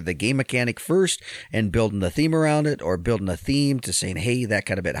with either the game mechanic first and building the theme around it, or building a theme to saying, hey, that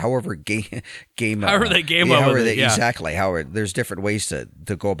kind of bit. However exactly. There's different ways to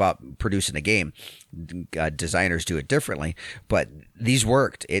go about producing a game. Designers do it differently, but these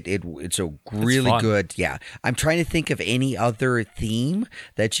worked. It's a really good. Yeah, I'm trying to think of any other theme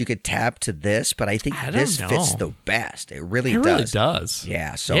that you could tap to this, but I think this fits the best. It really does.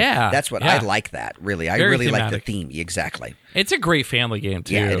 Yeah, so that's what I like. That really, I really like the theme. Exactly. It's a great family game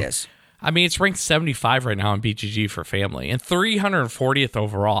too. Yeah, it is. I mean, it's ranked 75 right now on BGG for family and 340th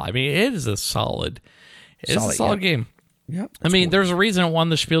overall. I mean, it is a solid game. Yep. I mean, there's a reason it won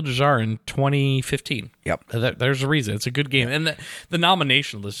the Spiel des Jahres in 2015. Yep. There's a reason. It's a good game. And the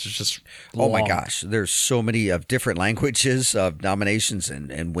nomination list is just long. Oh, my gosh. There's so many of different languages of nominations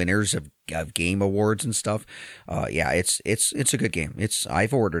and winners of game awards and stuff. It's a good game.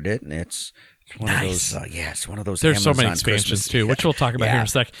 I've ordered it, and it's one of those. It's one of those. There's Amazon so many expansions, Christmas. too, which we'll talk about here in a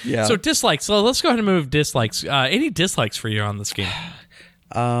sec. Yeah. So dislikes. So let's go ahead and move dislikes. Any dislikes for you on this game?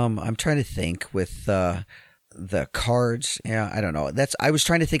 I'm trying to think with the cards. Yeah, I don't know. I was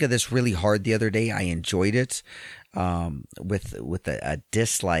trying to think of this really hard the other day. I enjoyed it with a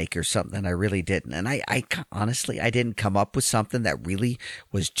dislike or something. I really didn't. And I honestly, I didn't come up with something that really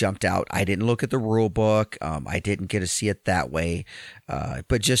was jumped out. I didn't look at the rule book. I didn't get to see it that way.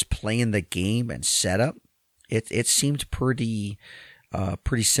 But just playing the game and setup, it seemed pretty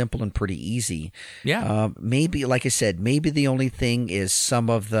simple and pretty easy. Yeah. Maybe, like I said, maybe the only thing is some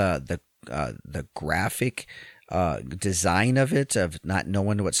of the graphic design of it, of not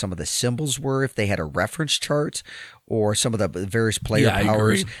knowing what some of the symbols were, if they had a reference chart or some of the various player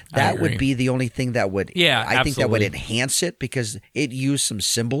powers. That would be the only thing that would, I think that would enhance it, because it used some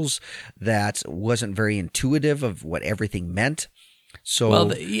symbols that wasn't very intuitive of what everything meant. So,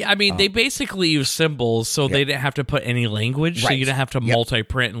 they basically use symbols, so they didn't have to put any language, so you didn't have to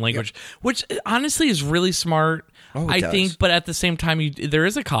multi-print in language, which honestly is really smart, I think. But at the same time, there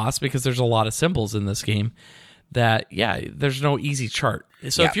is a cost, because there's a lot of symbols in this game that, there's no easy chart.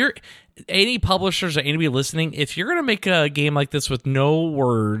 So if you're any publishers or anybody listening, if you're going to make a game like this with no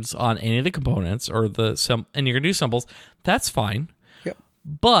words on any of the components and you're going to do symbols, that's fine. Yep.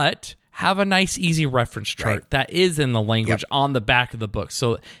 But have a nice, easy reference chart that is in the language on the back of the book.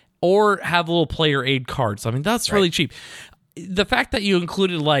 So, or have little player aid cards. I mean, that's really cheap. The fact that you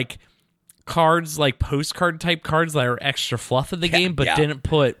included like cards like postcard type cards that are extra fluff of the game, but didn't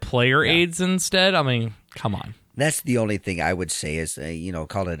put player aids instead. I mean, come on. That's the only thing I would say is,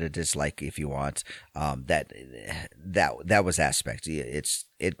 call it a dislike if you want. That was aspect.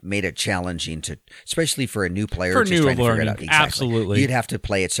 It made it challenging to, especially for a new player, for just new trying to learning. figure it out. Exactly. Absolutely, you'd have to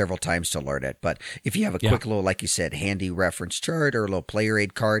play it several times to learn it. But if you have a quick little, like you said, handy reference chart or a little player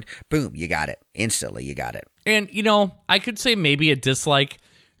aid card, boom, you got it instantly. You got it. And I could say maybe a dislike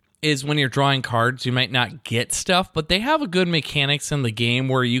is when you're drawing cards, you might not get stuff, but they have a good mechanics in the game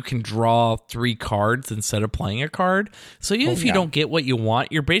where you can draw 3 cards instead of playing a card. So even if you don't get what you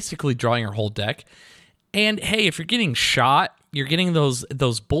want, you're basically drawing your whole deck. And hey, if you're getting shot, you're getting those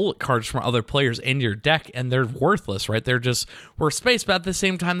bullet cards from other players in your deck, and they're worthless, right? They're just worth space, but at the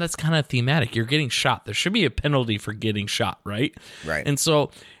same time, that's kind of thematic. You're getting shot. There should be a penalty for getting shot, right? Right. And so,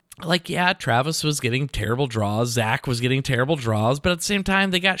 Travis was getting terrible draws. Zach was getting terrible draws, but at the same time,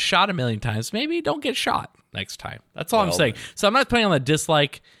 they got shot a million times. Maybe don't get shot next time. That's all I'm saying. So I'm not putting on the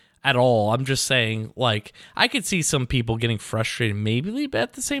dislike at all. I'm just saying, I could see some people getting frustrated, maybe, but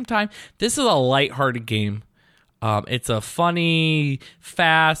at the same time, this is a lighthearted game. It's a funny,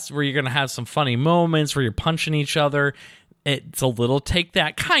 fast, where you're going to have some funny moments where you're punching each other. It's a little take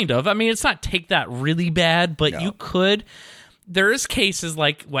that, kind of. I mean, it's not take that really bad, but you could. There is cases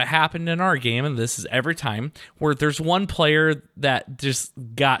like what happened in our game, and this is every time, where there's one player that just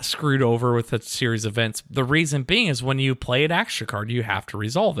got screwed over with a series of events. The reason being is when you play an extra card, you have to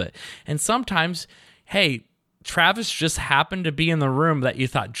resolve it. And sometimes, hey, Travis just happened to be in the room that you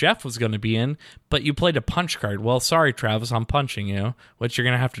thought Jeff was going to be in, but you played a punch card. Well, sorry, Travis, I'm punching you, which you're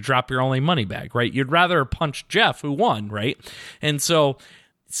going to have to drop your only money bag, right? You'd rather punch Jeff, who won, right? And so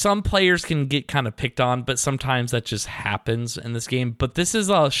some players can get kind of picked on, but sometimes that just happens in this game. But this is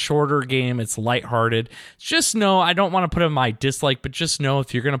a shorter game. It's lighthearted. Just know, I don't want to put in my dislike, but just know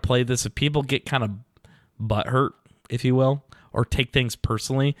if you're going to play this, if people get kind of butthurt, if you will, or take things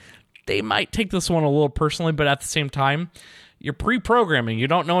personally, they might take this one a little personally, but at the same time, you're pre-programming. You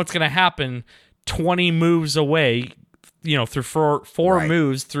don't know what's going to happen 20 moves away, through four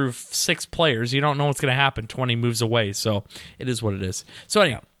moves through 6 players. You don't know what's going to happen 20 moves away. So it is what it is. So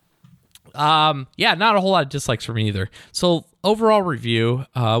anyhow, not a whole lot of dislikes for me either. So overall review,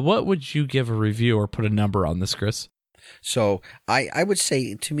 what would you give a review or put a number on this, Chris? So I would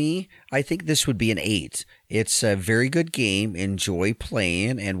say, to me, I think this would be an 8. It's a very good game. Enjoy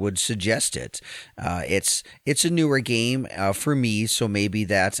playing and would suggest it. It's a newer game for me, so maybe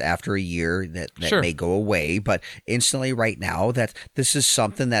that's after a year that sure. may go away. But instantly right now, that this is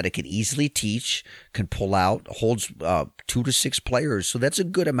something that it could easily teach, can pull out, holds 2 to 6 players. So that's a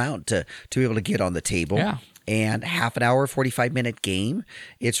good amount to be able to get on the table. Yeah. And half an hour, 45-minute game.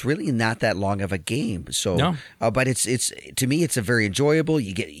 It's really not that long of a game. So, but it's to me, it's a very enjoyable.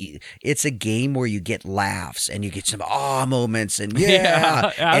 It's a game where you get laughs and you get some moments and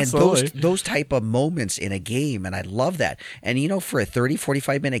and those type of moments in a game, and I love that. And for a 30,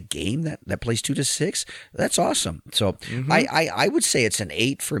 45-minute game that plays 2 to 6, that's awesome. So I would say it's an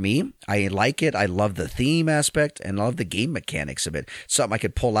 8 for me. I like it. I love the theme aspect and love the game mechanics of it. Something I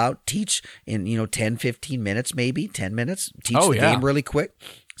could pull out, teach in 10, 15 minutes, maybe 10 minutes, teach the game really quick,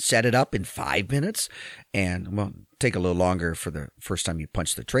 set it up in 5 minutes, and take a little longer for the first time you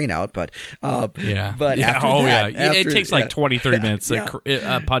punch the train out, but it takes like 20, 30 minutes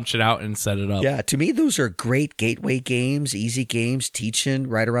to punch it out and set it up. Yeah, to me, those are great gateway games, easy games, teaching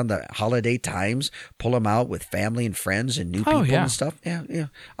right around the holiday times, pull them out with family and friends and new people and stuff. Yeah,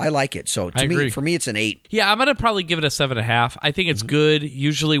 I like it. So for me, it's an 8. Yeah, I'm going to probably give it a 7.5. I think it's good,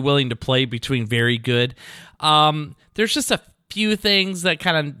 usually willing to play between very good. There's just a few things that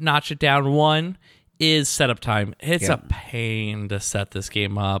kind of notch it down. One is setup time. It's a pain to set this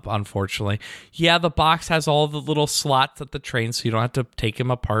game up, unfortunately. Yeah, the box has all the little slots at the train, so you don't have to take them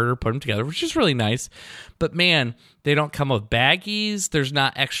apart or put them together, which is really nice. But man, they don't come with baggies. There's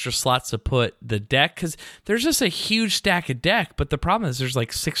not extra slots to put the deck, because there's just a huge stack of deck, but the problem is there's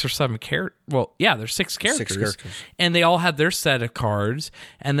like 6 or 7 characters. Well, yeah, there's 6 characters. And they all have their set of cards,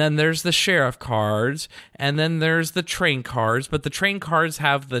 and then there's the sheriff cards, and then there's the train cards, but the train cards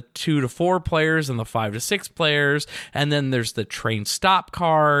have the 2 to 4 players and the 5 to 6 players, and then there's the train stop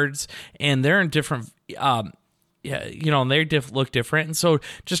cards, and they're in different and they look different. And so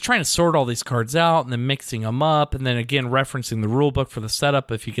just trying to sort all these cards out and then mixing them up, and then again referencing the rule book for the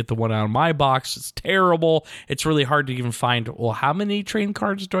setup. If you get the one out of my box, it's terrible. It's really hard to even find, how many train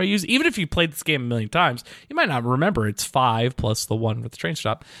cards do I use? Even if you played this game a million times, you might not remember. It's 5 plus the one with the train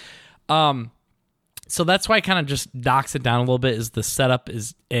stop. So that's why it kind of just knocks it down a little bit, is the setup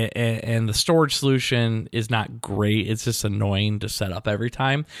is, and the storage solution is not great. It's just annoying to set up every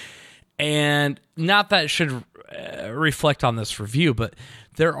time. And not that it should reflect on this review, but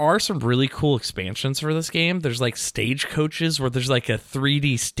there are some really cool expansions for this game. There's like stagecoaches where there's like a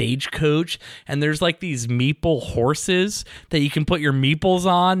 3D stagecoach, and there's like these meeple horses that you can put your meeples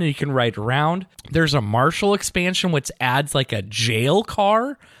on and you can ride around. There's a Marshall expansion which adds like a jail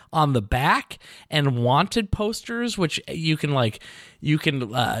car on the back and wanted posters, which you can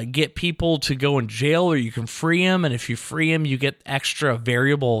get people to go in jail, or you can free them, and if you free them you get extra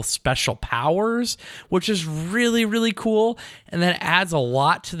variable special powers, which is really, really cool, and that adds a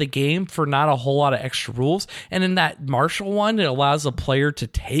lot to the game for not a whole lot of extra rules. And in that Marshall one, it allows a player to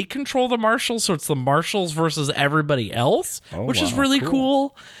take control of the Marshals, so it's the Marshals versus everybody else, which is really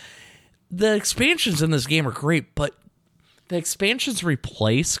cool. The expansions in this game are great, but the expansions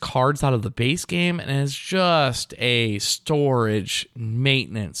replace cards out of the base game, and it's just a storage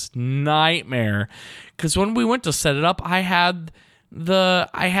maintenance nightmare. Because when we went to set it up, I had the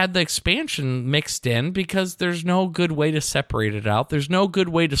expansion mixed in because there's no good way to separate it out. There's no good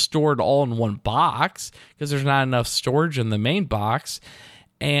way to store it all in one box because there's not enough storage in the main box.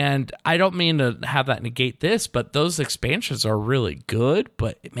 And I don't mean to have that negate this, but those expansions are really good.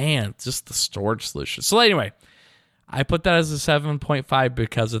 But man, just the storage solution. So anyway, I put that as a 7.5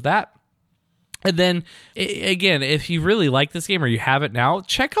 because of that. And then, again, if you really like this game or you have it now,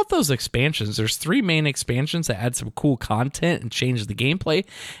 check out those expansions. There's 3 main expansions that add some cool content and change the gameplay.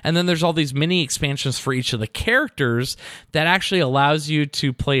 And then there's all these mini expansions for each of the characters that actually allows you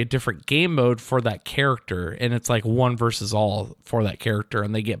to play a different game mode for that character. And it's like one versus all for that character,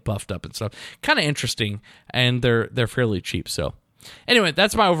 and they get buffed up and stuff. Kind of interesting, and they're fairly cheap, so. Anyway,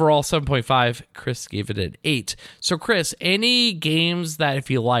 that's my overall 7.5. Chris gave it an 8. So, Chris, any games that if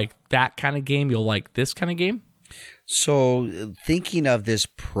you like that kind of game, you'll like this kind of game? So, thinking of this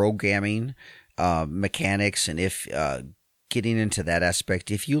programming mechanics, and if getting into that aspect,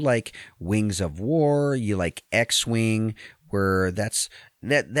 if you like Wings of War, you like X-Wing, where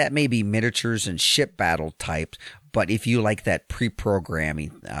that may be miniatures and ship battle type. But if you like that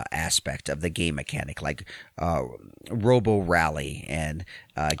pre-programming aspect of the game mechanic, like Robo Rally and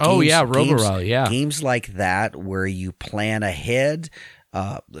games like that, where you plan ahead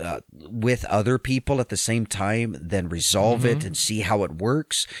with other people at the same time, then resolve it and see how it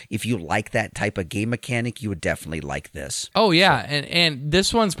works. If you like that type of game mechanic, you would definitely like this. Oh yeah, and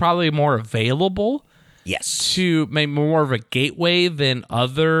this one's probably more available. Yes. To make more of a gateway than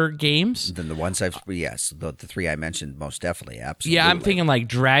other games. Than the ones the 3 I mentioned, most definitely, absolutely. Yeah, I'm thinking like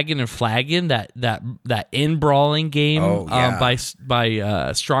Dragon and Flagon, that in-brawling game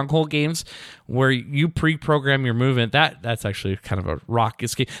by Stronghold Games, where you pre-program your movement. That's actually kind of a rock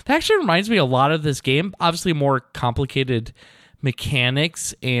escape. That actually reminds me a lot of this game. Obviously more complicated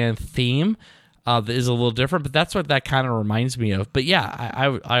mechanics and theme. Is a little different, but that's what that kind of reminds me of. But yeah,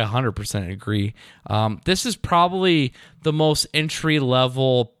 I 100% agree. This is probably the most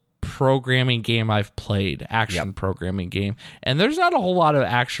entry-level programming game I've played, action programming game. And there's not a whole lot of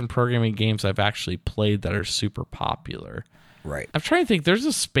action programming games I've actually played that are super popular. Right. I'm trying to think. There's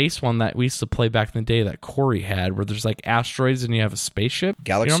a space one that we used to play back in the day that Corey had, where there's like asteroids and you have a spaceship.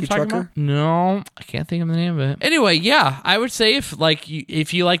 Galaxy Trucker? No, I can't think of the name of it. Anyway, yeah, I would say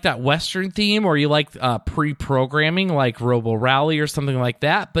if you like that Western theme, or you like pre-programming like Robo Rally or something like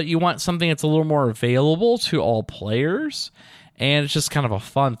that, but you want something that's a little more available to all players, and it's just kind of a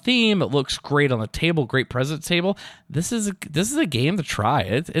fun theme. It looks great on the table, great present table. This is a game to try.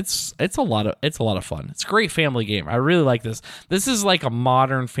 It's a lot of fun. It's a great family game. I really like this. This is like a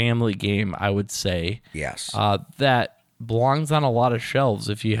modern family game, I would say. Yes. That belongs on a lot of shelves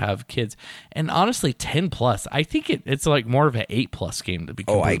if you have kids. And honestly, 10 plus. I think it's like more of an 8+ game, to be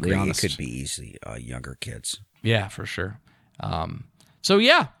completely honest. It could be easily younger kids. Yeah, for sure.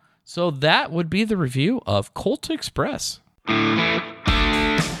 So that would be the review of Colt Express.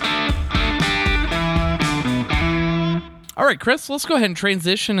 All right, Chris, let's go ahead and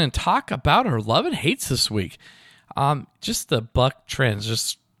transition and talk about our love and hates this week. Just the buck trends,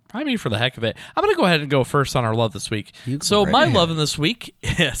 just I mean, for the heck of it. I'm going to go ahead and go first on our love this week. So my love in this week,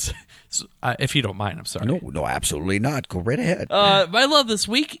 yes, if you don't mind, I'm sorry. No, absolutely not. Go right ahead. My love this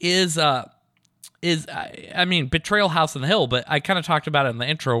week is Betrayal House on the Hill, but I kind of talked about it in the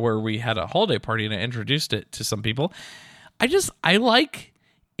intro where we had a holiday party and I introduced it to some people. I like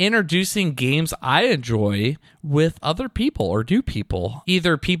introducing games I enjoy with other people or new people,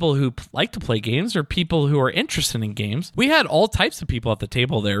 either people who like to play games or people who are interested in games. We had all types of people at the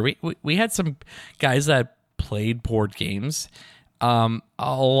table there. We had some guys that played board games a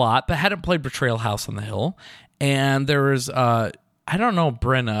lot, but hadn't played Betrayal House on the Hill. And there was, I I don't know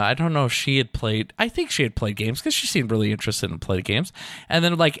Brenna. I don't know if she had played. I think she had played games because she seemed really interested in playing games. And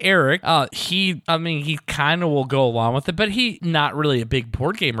then like Eric, he kind of will go along with it, but he not really a big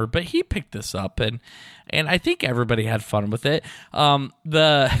board gamer, but he picked this up and I think everybody had fun with it.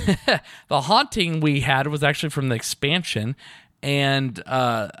 The the haunting we had was actually from the expansion, and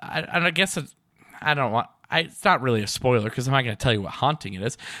I guess I don't want. It's not really a spoiler because I'm not going to tell you what haunting it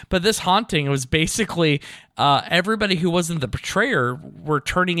is. But this haunting was basically everybody who wasn't the betrayer were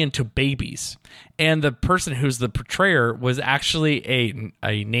turning into babies. And the person who's the betrayer was actually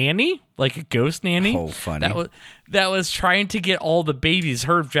a nanny, like a ghost nanny. Oh, funny. That was trying to get all the babies.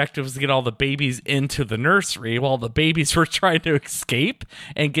 Her objective was to get all the babies into the nursery while the babies were trying to escape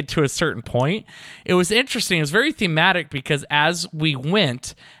and get to a certain point. It was interesting. It was very thematic because as we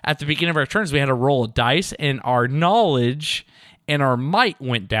went at the beginning of our turns, we had to roll a dice and our knowledge and our might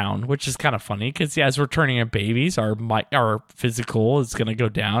went down, which is kind of funny because as we're turning into babies, our physical is going to go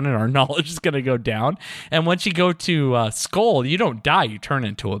down and our knowledge is going to go down. And once you go to skull, you don't die; you turn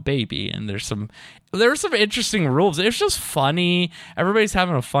into a baby. And there were some interesting rules. It was just funny. Everybody's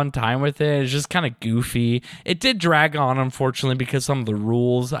having a fun time with it. It's just kind of goofy. It did drag on, unfortunately, because some of the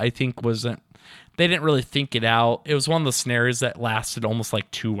rules I think they didn't really think it out. It was one of the scenarios that lasted almost like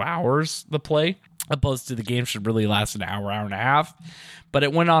 2 hours, the play, opposed to the game should really last an hour and a half. But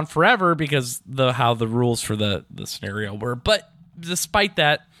it went on forever because how the rules for the scenario were. But despite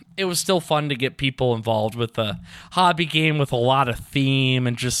that, it was still fun to get people involved with a hobby game with a lot of theme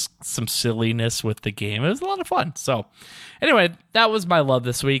and just some silliness with the game. It was a lot of fun. So anyway, that was my love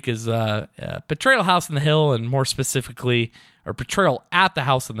this week is Betrayal House on the Hill, and more specifically, or Betrayal at the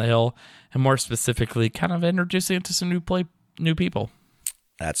House on the Hill, and more specifically kind of introducing it to some new people.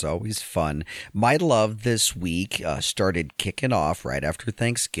 That's always fun. My love this week started kicking off right after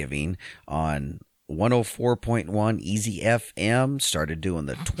Thanksgiving on 104.1 Easy FM. Started doing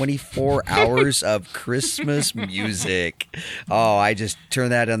the 24 hours of Christmas music. Oh, I just turn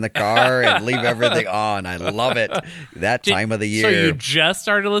that in the car and leave everything on. I love it. That time of the year. So you just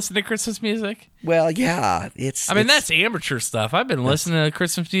started listening to Christmas music? Well, yeah. That's amateur stuff. I've been listening to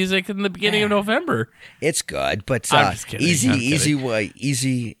Christmas music in the beginning of November. It's good, but I'm just kidding. Easy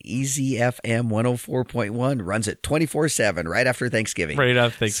FM 104.1 runs it 24/7 right after Thanksgiving. Right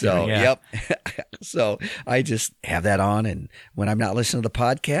after Thanksgiving, so, yeah. Yep. So I just have that on, and when I'm not listening to the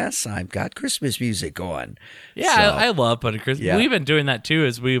podcasts, I've got Christmas music going. Yeah, so, I love putting Christmas. Yeah. We've been doing that too,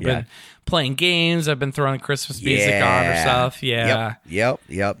 as we've been playing games. I've been throwing Christmas music on or stuff. Yeah. Yep.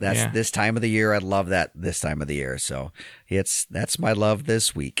 That's this time of the year. I love that this time of the year. So that's my love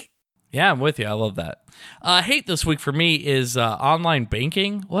this week. Yeah, I'm with you. I love that. Hate this week for me is online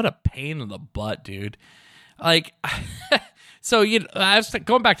banking. What a pain in the butt, dude. Like, so I was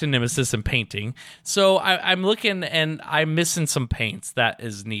going back to Nemesis and painting. So I'm looking and I'm missing some paints that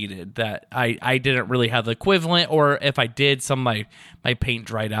is needed that I didn't really have the equivalent, or if I did, some of my paint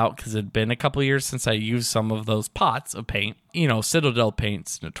dried out because it had been a couple of years since I used some of those pots of paint. Citadel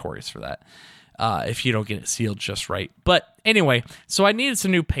paint's notorious for that. If you don't get it sealed just right. But anyway, so I needed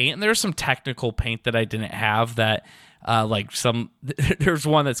some new paint, and there's some technical paint that I didn't have that, there's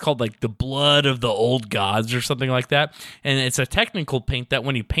one that's called like the Blood of the Old Gods or something like that. And it's a technical paint that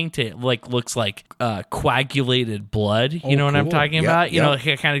when you paint it, like looks like coagulated blood. You know what I'm talking about? You know,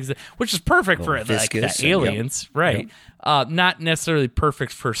 kind of, which is perfect for like the aliens, right? Yep. Not necessarily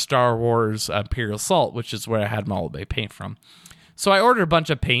perfect for Star Wars Imperial Assault, which is where I had my All Bay paint from. So I ordered a bunch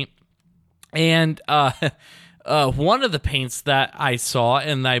of paint. And one of the paints that I saw,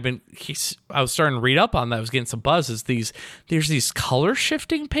 and I was starting to read up on that, I was getting some buzz, is there's these color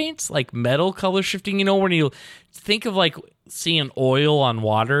shifting paints, like metal color shifting. When you think of like seeing oil on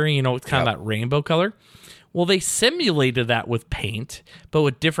water, it's kind of that rainbow color. Well, they simulated that with paint, but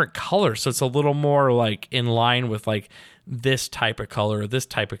with different colors. So it's a little more like in line with like this type of color or this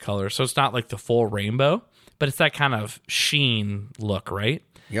type of color. So it's not like the full rainbow, but it's that kind of sheen look, right?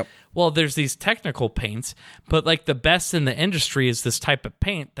 Yep. Well, there's these technical paints, but like the best in the industry is this type of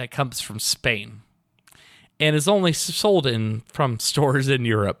paint that comes from Spain and is only sold from stores in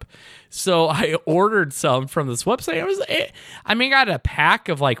Europe. So I ordered some from this website. I got a pack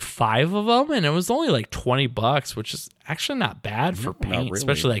of like 5 of them, and it was only like $20, which is actually not bad for paint, really.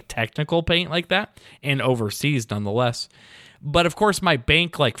 Especially like technical paint like that, and overseas nonetheless. But of course, my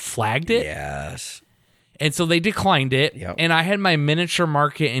bank like flagged it. Yes. And so they declined it, and I had my Miniature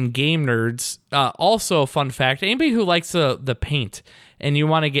Market and Game Nerds. Also, a fun fact, anybody who likes the paint and you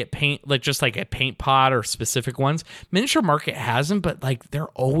want to get paint, like just like a paint pot or specific ones, Miniature Market has them, but like they're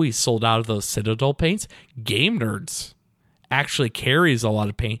always sold out of those Citadel paints. Game Nerds actually carries a lot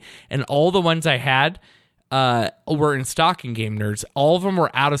of paint, and all the ones I had, were in stock in Game Nerds. All of them were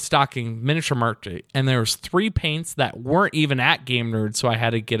out of stock in Miniature Market, and there was 3 paints that weren't even at Game Nerds, so I had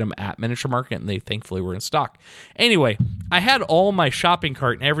to get them at Miniature Market, and they thankfully were in stock. Anyway, I had all my shopping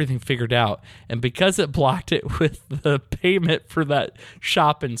cart and everything figured out, and because it blocked it with the payment for that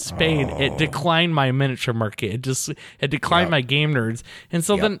shop in Spain, it declined my Miniature Market. It declined my Game Nerds, and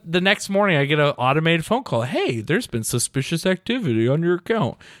so then the next morning I get an automated phone call. Hey, there's been suspicious activity on your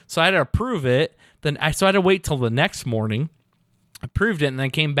account. So I had to approve it. So I had to wait till the next morning, approved it, and then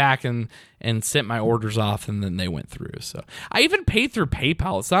came back and sent my orders off, and then they went through. So I even paid through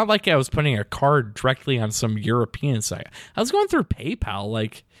PayPal. It's not like I was putting a card directly on some European site. I was going through PayPal.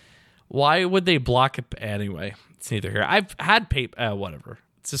 Like, why would they block it? Anyway, it's neither here. I've had PayPal, whatever.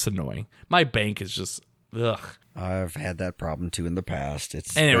 It's just annoying. My bank is just, ugh. I've had that problem too in the past.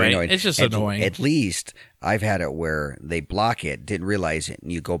 It's anyway, very annoying. It's just annoying. At least I've had it where they block it, didn't realize it,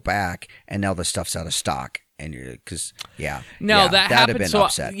 and you go back, and now the stuff's out of stock. And you're that happened. Been so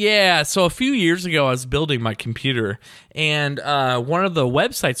upset. So a few years ago, I was building my computer, and one of the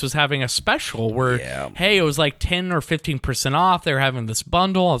websites was having a special where, hey, it was like 10 or 15% off. They were having this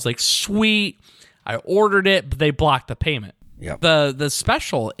bundle. I was like, sweet. I ordered it, but they blocked the payment. Yep. The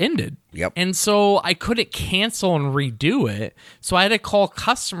special ended. Yep. And so I couldn't cancel and redo it. So I had to call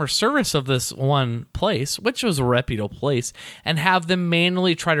customer service of this one place, which was a reputable place, and have them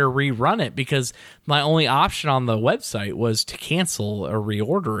manually try to rerun it because my only option on the website was to cancel or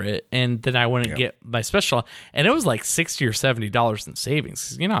reorder it. And then I wouldn't get my special. And it was like $60 or $70 in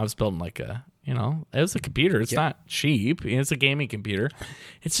savings. I was building like it was a computer. It's not cheap. It's a gaming computer.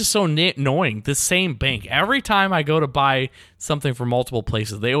 It's just so annoying. The same bank. Every time I go to buy something from multiple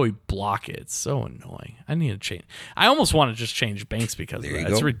places, they always block it. It's so annoying. I need to change. I almost want to just change banks because of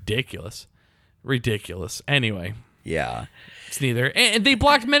that. It's ridiculous. Ridiculous. Anyway. Yeah. It's neither. And they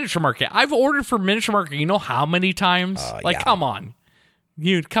blocked Miniature Market. I've ordered for Miniature Market, you know how many times? Come on.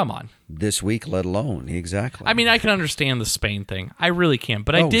 Come on. This week, let alone. Exactly. I mean, I can understand the Spain thing. I really can.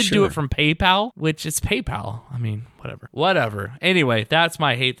 But I did do it from PayPal, which is PayPal. I mean, whatever. Anyway, that's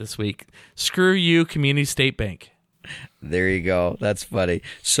my hate this week. Screw you, Community State Bank. There you go. That's funny.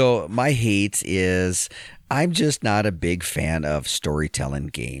 So my hate is I'm just not a big fan of storytelling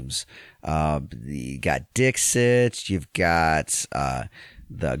games. You got Dixit. You've got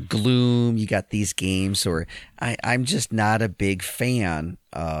the Gloom. You got these games, or I'm just not a big fan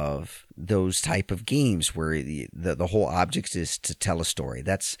of those type of games where the whole object is to tell a story.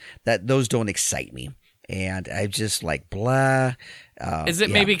 Those don't excite me. And I just like blah. Is it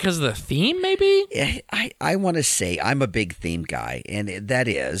maybe because of the theme? Maybe I want to say I'm a big theme guy, and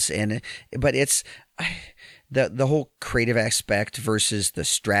but it's the whole creative aspect versus the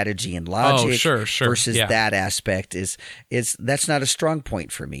strategy and logic. Sure. Versus that aspect is that's not a strong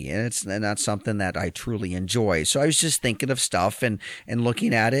point for me, and it's not something that I truly enjoy. So I was just thinking of stuff and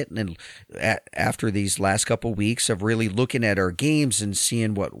looking at it, and after these last couple of weeks of really looking at our games and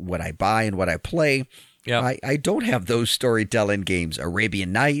seeing what I buy and what I play. Yeah, I don't have those storytelling games,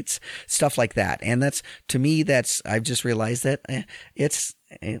 Arabian Nights, stuff like that. And I've just realized that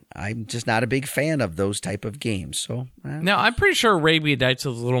I'm just not a big fan of those type of games. So now I'm pretty sure Arabian Nights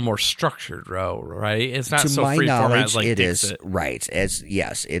is a little more structured, right? It's not so free format like it Dixit. Is right.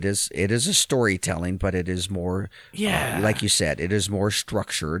 It is a storytelling, but it is more like you said, it is more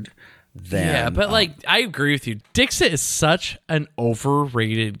structured than but I agree with you. Dixit is such an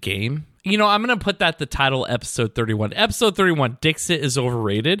overrated game. I'm going to put the title episode 31. Episode 31, Dixit is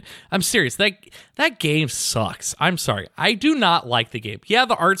overrated. I'm serious. That game sucks. I'm sorry. I do not like the game. Yeah,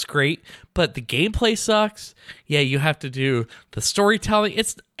 the art's great, but the gameplay sucks. Yeah, you have to do the storytelling.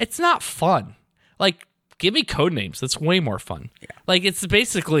 It's not fun. Give me Codenames. That's way more fun. Yeah. It's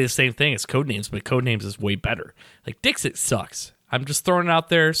basically the same thing as Codenames, but Codenames is way better. Dixit sucks. I'm just throwing it out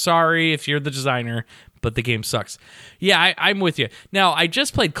there. Sorry if you're the designer, but the game sucks. Yeah, I'm with you. Now, I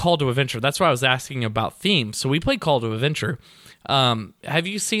just played Call to Adventure. That's why I was asking about themes. So we played Call to Adventure. Have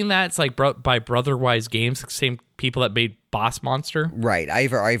you seen that? It's by Brotherwise Games, the same people that made Boss Monster. Right.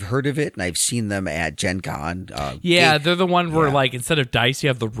 I've heard of it, and I've seen them at Gen Con. They're the one where, instead of dice, you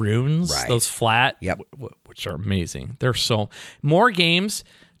have the runes, those flat, which are amazing. They're more games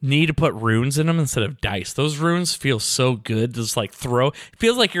need to put runes in them instead of dice. Those runes feel so good. Just throw. It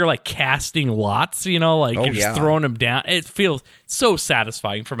feels like you're casting lots, you're just throwing them down. It feels so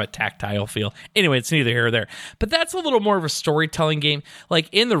satisfying from a tactile feel. Anyway, it's neither here or there. But that's a little more of a storytelling game.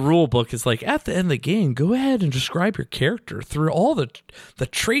 In the rule book, it's at the end of the game, go ahead and describe your character through all the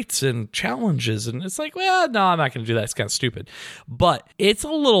traits and challenges. And it's well, no, I'm not going to do that. It's kind of stupid. But it's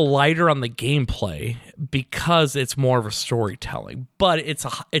a little lighter on the gameplay because it's more of a storytelling. But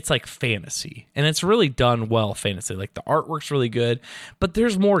it's like fantasy, and it's really done well. Fantasy, like the artwork's really good, but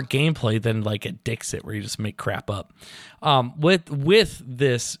there's more gameplay than like a Dixit where you just make crap up. With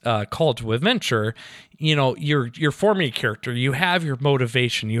this call to adventure, you know, you're forming a character, you have your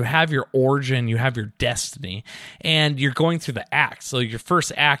motivation, you have your origin, you have your destiny, and you're going through the acts. So your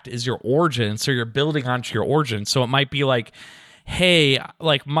first act is your origin, so you're building onto your origin. So it might be like, hey,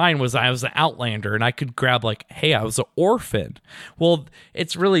 like mine was, I was an outlander, and I could grab like, hey, I was an orphan. Well,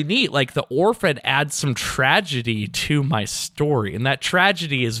 it's really neat. Like the orphan adds some tragedy to my story, and that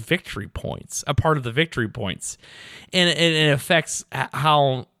tragedy is victory points, a part of the victory points, and it affects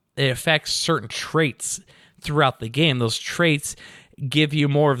how it affects certain traits throughout the game. Those traits give you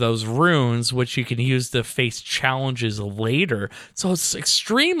more of those runes, which you can use to face challenges later. So it's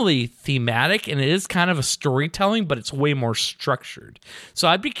extremely thematic, and it is kind of a storytelling, but it's way more structured. So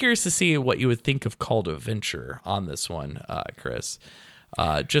I'd be curious to see what you would think of Call to Adventure on this one, Chris.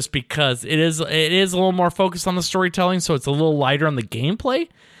 Just because it is a little more focused on the storytelling, so it's a little lighter on the gameplay.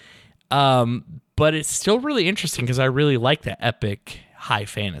 But it's still really interesting because I really like that epic high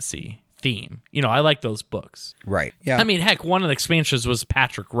fantasy theme. You know, I like those books. Right. Yeah. I mean, heck, one of the expansions was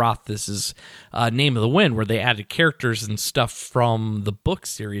Patrick Rothfuss's Name of the Wind, where they added characters and stuff from the book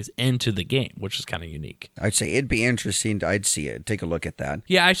series into the game, which is kind of unique. I'd say it'd be interesting. I'd see it. Take a look at that.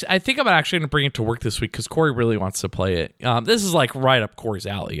 Yeah, I think I'm actually going to bring it to work this week because Corey really wants to play it. This is like right up Corey's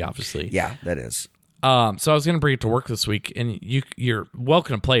alley, obviously. Yeah, that is. So I was going to bring it to work this week, and you're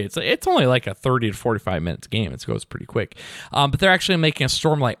welcome to play it. It's only like a 30 to 45 minutes game. It goes pretty quick. But they're actually making a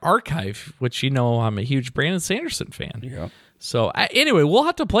Stormlight Archive, which, you know, I'm a huge Brandon Sanderson fan. Yeah. So anyway, we'll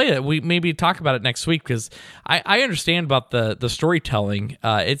have to play it. We maybe talk about it next week because I understand about the storytelling.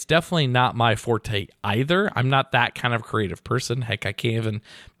 It's definitely not my forte either. I'm not that kind of creative person. Heck, I can't even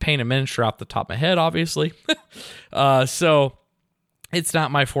paint a miniature off the top of my head, obviously. So it's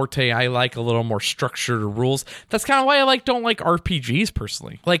not my forte. I like a little more structured rules. That's kind of why I don't like RPGs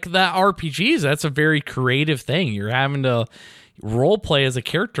personally. Like that RPGs, that's a very creative thing. You're having to role play as a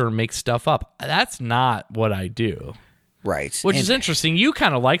character and make stuff up. That's not what I do. Right. Which is interesting. You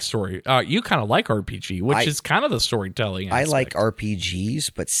kind of like you kind of like RPG, which is kind of the storytelling aspect. I like RPGs,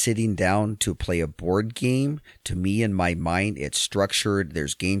 but sitting down to play a board game, to me in my mind, it's structured.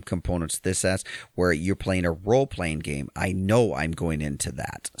 There's game components, that, where you're playing a role-playing game. I know I'm going into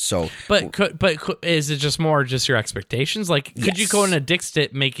that. So, But is it just more just your expectations? Like, could you go into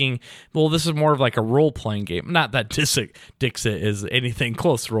Dixit making, well, this is more of like a role-playing game. Not that Dixit is anything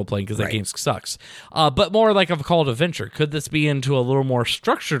close to role-playing because that game sucks. But more like a Call to Adventure. Could this be into a little more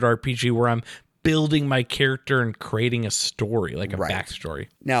structured RPG where I'm building my character and creating a story, like a backstory?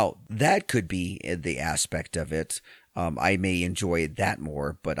 Now, that could be the aspect of it. I may enjoy that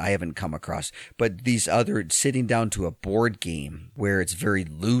more, but I haven't come across. But these other, sitting down to a board game where it's very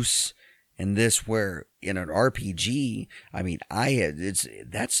loose, and this where in an RPG, I mean,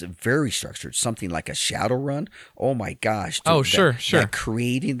 that's very structured. Something like a Shadowrun. Oh my gosh! Dude, sure. That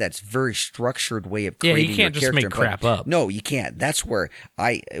creating, that's very structured way of creating. Yeah, you can't just make crap up. No, you can't. That's where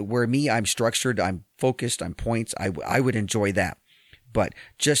I'm structured. I'm focused. I'm points. I would enjoy that. But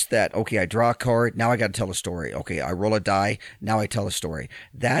just that, okay, I draw a card, now I got to tell a story. Okay, I roll a die, now I tell a story.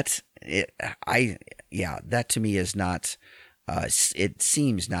 That to me is not. It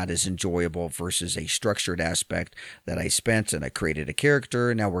seems not as enjoyable versus a structured aspect that I spent and I created a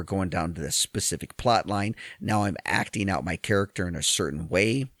character. Now we're going down to this specific plot line. Now I'm acting out my character in a certain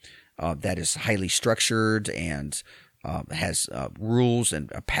way that is highly structured and has rules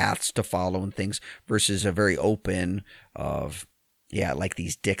and paths to follow and things versus a very open like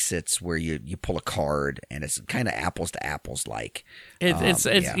these Dixits where you pull a card and it's kind of apples to apples like. It's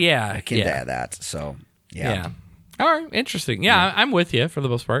akin to that. So yeah. All right, interesting. Yeah, I'm with you for the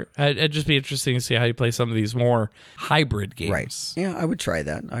most part. It'd just be interesting to see how you play some of these more hybrid games. Right. Yeah, I would try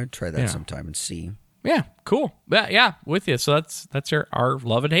that. I would try that sometime and see. Yeah, cool. Yeah, with you. So that's our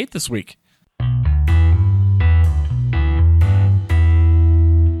love and hate this week.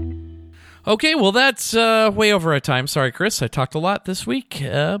 Okay, well, that's way over our time. Sorry, Chris. I talked a lot this week,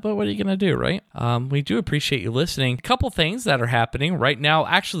 but what are you going to do, right? We do appreciate you listening. A couple things that are happening right now.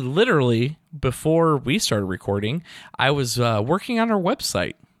 Actually, literally, before we started recording, I was working on our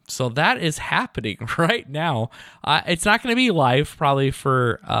website. So that is happening right now. It's not going to be live probably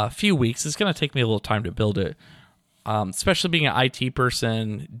for a few weeks. It's going to take me a little time to build it. Especially being an IT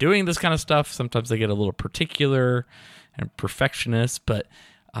person, doing this kind of stuff, sometimes I get a little particular and perfectionist, but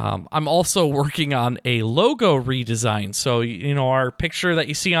I'm also working on a logo redesign. So, you know, our picture that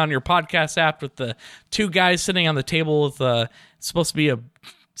you see on your podcast app with the two guys sitting on the table with supposed to be a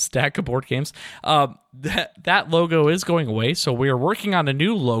stack of board games. That logo is going away, so we are working on a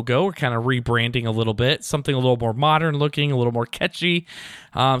new logo. We're kind of rebranding a little bit, something a little more modern looking, a little more catchy.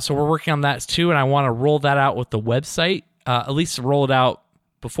 So we're working on that too, and I want to roll that out with the website, at least roll it out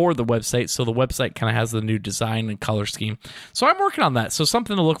before the website, so the website kind of has the new design and color scheme. So I'm working on that, so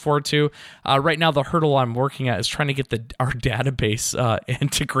something to look forward to. Right now, the hurdle I'm working at is trying to get our database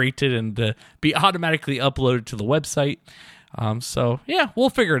integrated and be automatically uploaded to the website. So yeah, we'll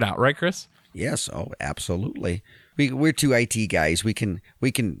figure it out, right, Chris? Yes, absolutely. We're two IT guys. We can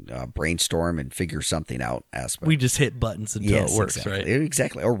brainstorm and figure something out. We just hit buttons until it works, exactly. right?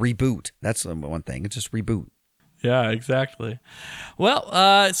 Exactly. Or reboot. That's the one thing. It's just reboot. Yeah, exactly.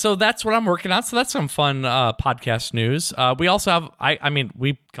 Well, so that's what I'm working on. So that's some fun podcast news. We also have,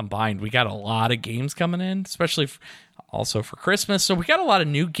 we combined. We got a lot of games coming in, especially also for Christmas. So we got a lot of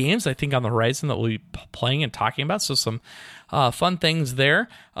new games, I think, on the horizon that we'll be playing and talking about. So some fun things there.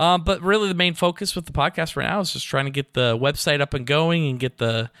 But really the main focus with the podcast right now is just trying to get the website up and going and get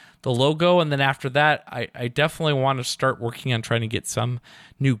the logo. And then after that, I definitely want to start working on trying to get some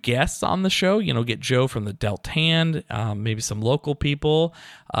new guests on the show. Get Joe from the Dealt Hand, maybe some local people,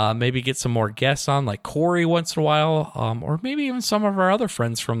 maybe get some more guests on like Corey once in a while, or maybe even some of our other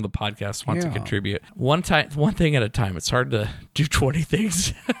friends from the podcast want to contribute. One thing at a time. It's hard to do 20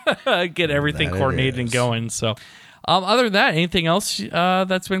 things, get everything coordinated and going. So other than that, anything else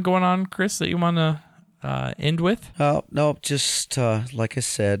that's been going on, Chris, that you want to end with? No, just like I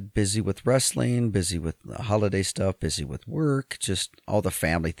said, busy with wrestling, busy with holiday stuff, busy with work, just all the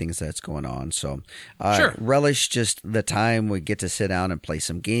family things that's going on. So sure. Relish just the time we get to sit down and play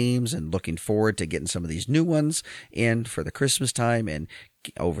some games, and looking forward to getting some of these new ones in for the Christmas time and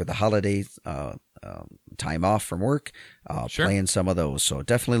over the holidays. Time off from work, sure. Playing some of those. So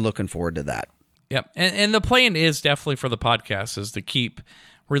definitely looking forward to that. Yep. And the plan is definitely for the podcast is to keep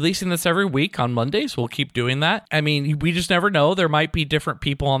releasing this every week on Mondays. We'll keep doing that. I mean, we just never know. There might be different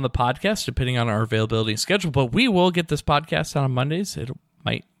people on the podcast depending on our availability and schedule, but we will get this podcast out on Mondays. It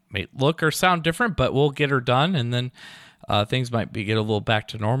might look or sound different, but we'll get her done, and then things might get a little back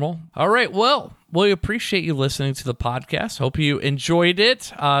to normal. All right. Well, we appreciate you listening to the podcast. Hope you enjoyed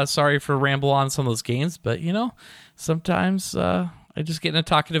it. Sorry for ramble on some of those games, but sometimes I just get in a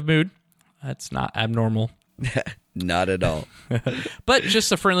talkative mood. That's not abnormal. Not at all. But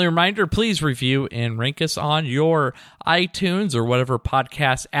just a friendly reminder, please review and rank us on your iTunes or whatever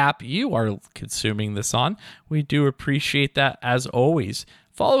podcast app you are consuming this on. We do appreciate that as always.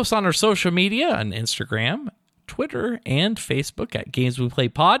 Follow us on our social media on Instagram, Twitter, and Facebook at Games We Play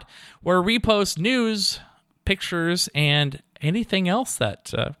Pod, where we post news, pictures, and anything else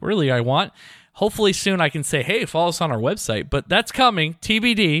that really I want. Hopefully soon I can say, hey, follow us on our website, but that's coming.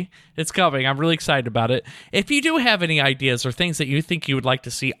 TBD. It's coming. I'm really excited about it. If you do have any ideas or things that you think you would like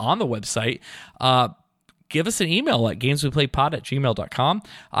to see on the website, give us an email at gamesweplaypod@gmail.com.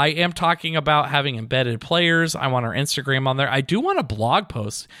 I am talking about having embedded players. I want our Instagram on there. I do want a blog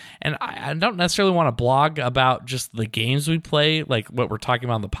post, and I don't necessarily want to blog about just the games we play, like what we're talking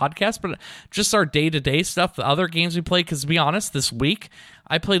about on the podcast, but just our day-to-day stuff, the other games we play, because to be honest, this week,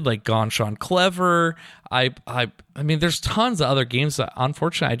 I played like Gone Sean Clever. I mean, there's tons of other games that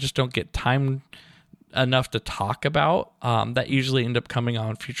unfortunately I just don't get time enough to talk about that usually end up coming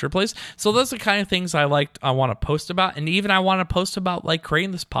on future plays. So those are the kind of things I want to post about, and even I want to post about like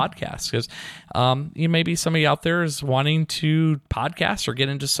creating this podcast, because maybe somebody out there is wanting to podcast or get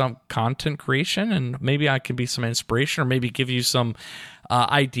into some content creation, and maybe I can be some inspiration or maybe give you some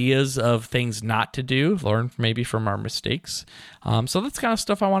ideas of things not to do, learn maybe from our mistakes. So that's kind of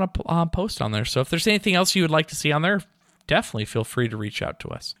stuff I want to post on there. So if there's anything else you would like to see on there, definitely feel free to reach out to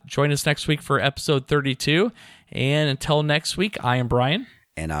us. Join us next week for episode 32. And until next week, I am Brian.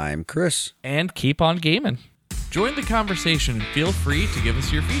 And I'm Chris. And keep on gaming. Join the conversation and feel free to give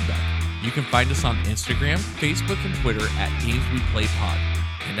us your feedback. You can find us on Instagram, Facebook, and Twitter at GamesWePlayPod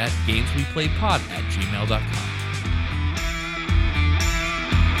and at GamesWePlayPod@gmail.com.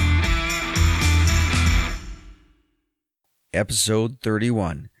 Episode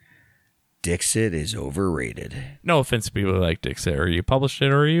 31. Dixit is overrated. No offense to people who like Dixit, or you published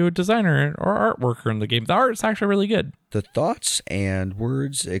it, or you a designer or art worker in the game. The art is actually really good. The thoughts and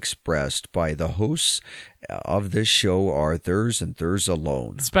words expressed by the hosts of this show are theirs and theirs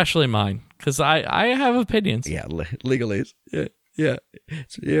alone. Especially mine, because I have opinions. Yeah, legalese. Yeah.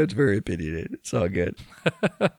 It's very opinionated. It's all good.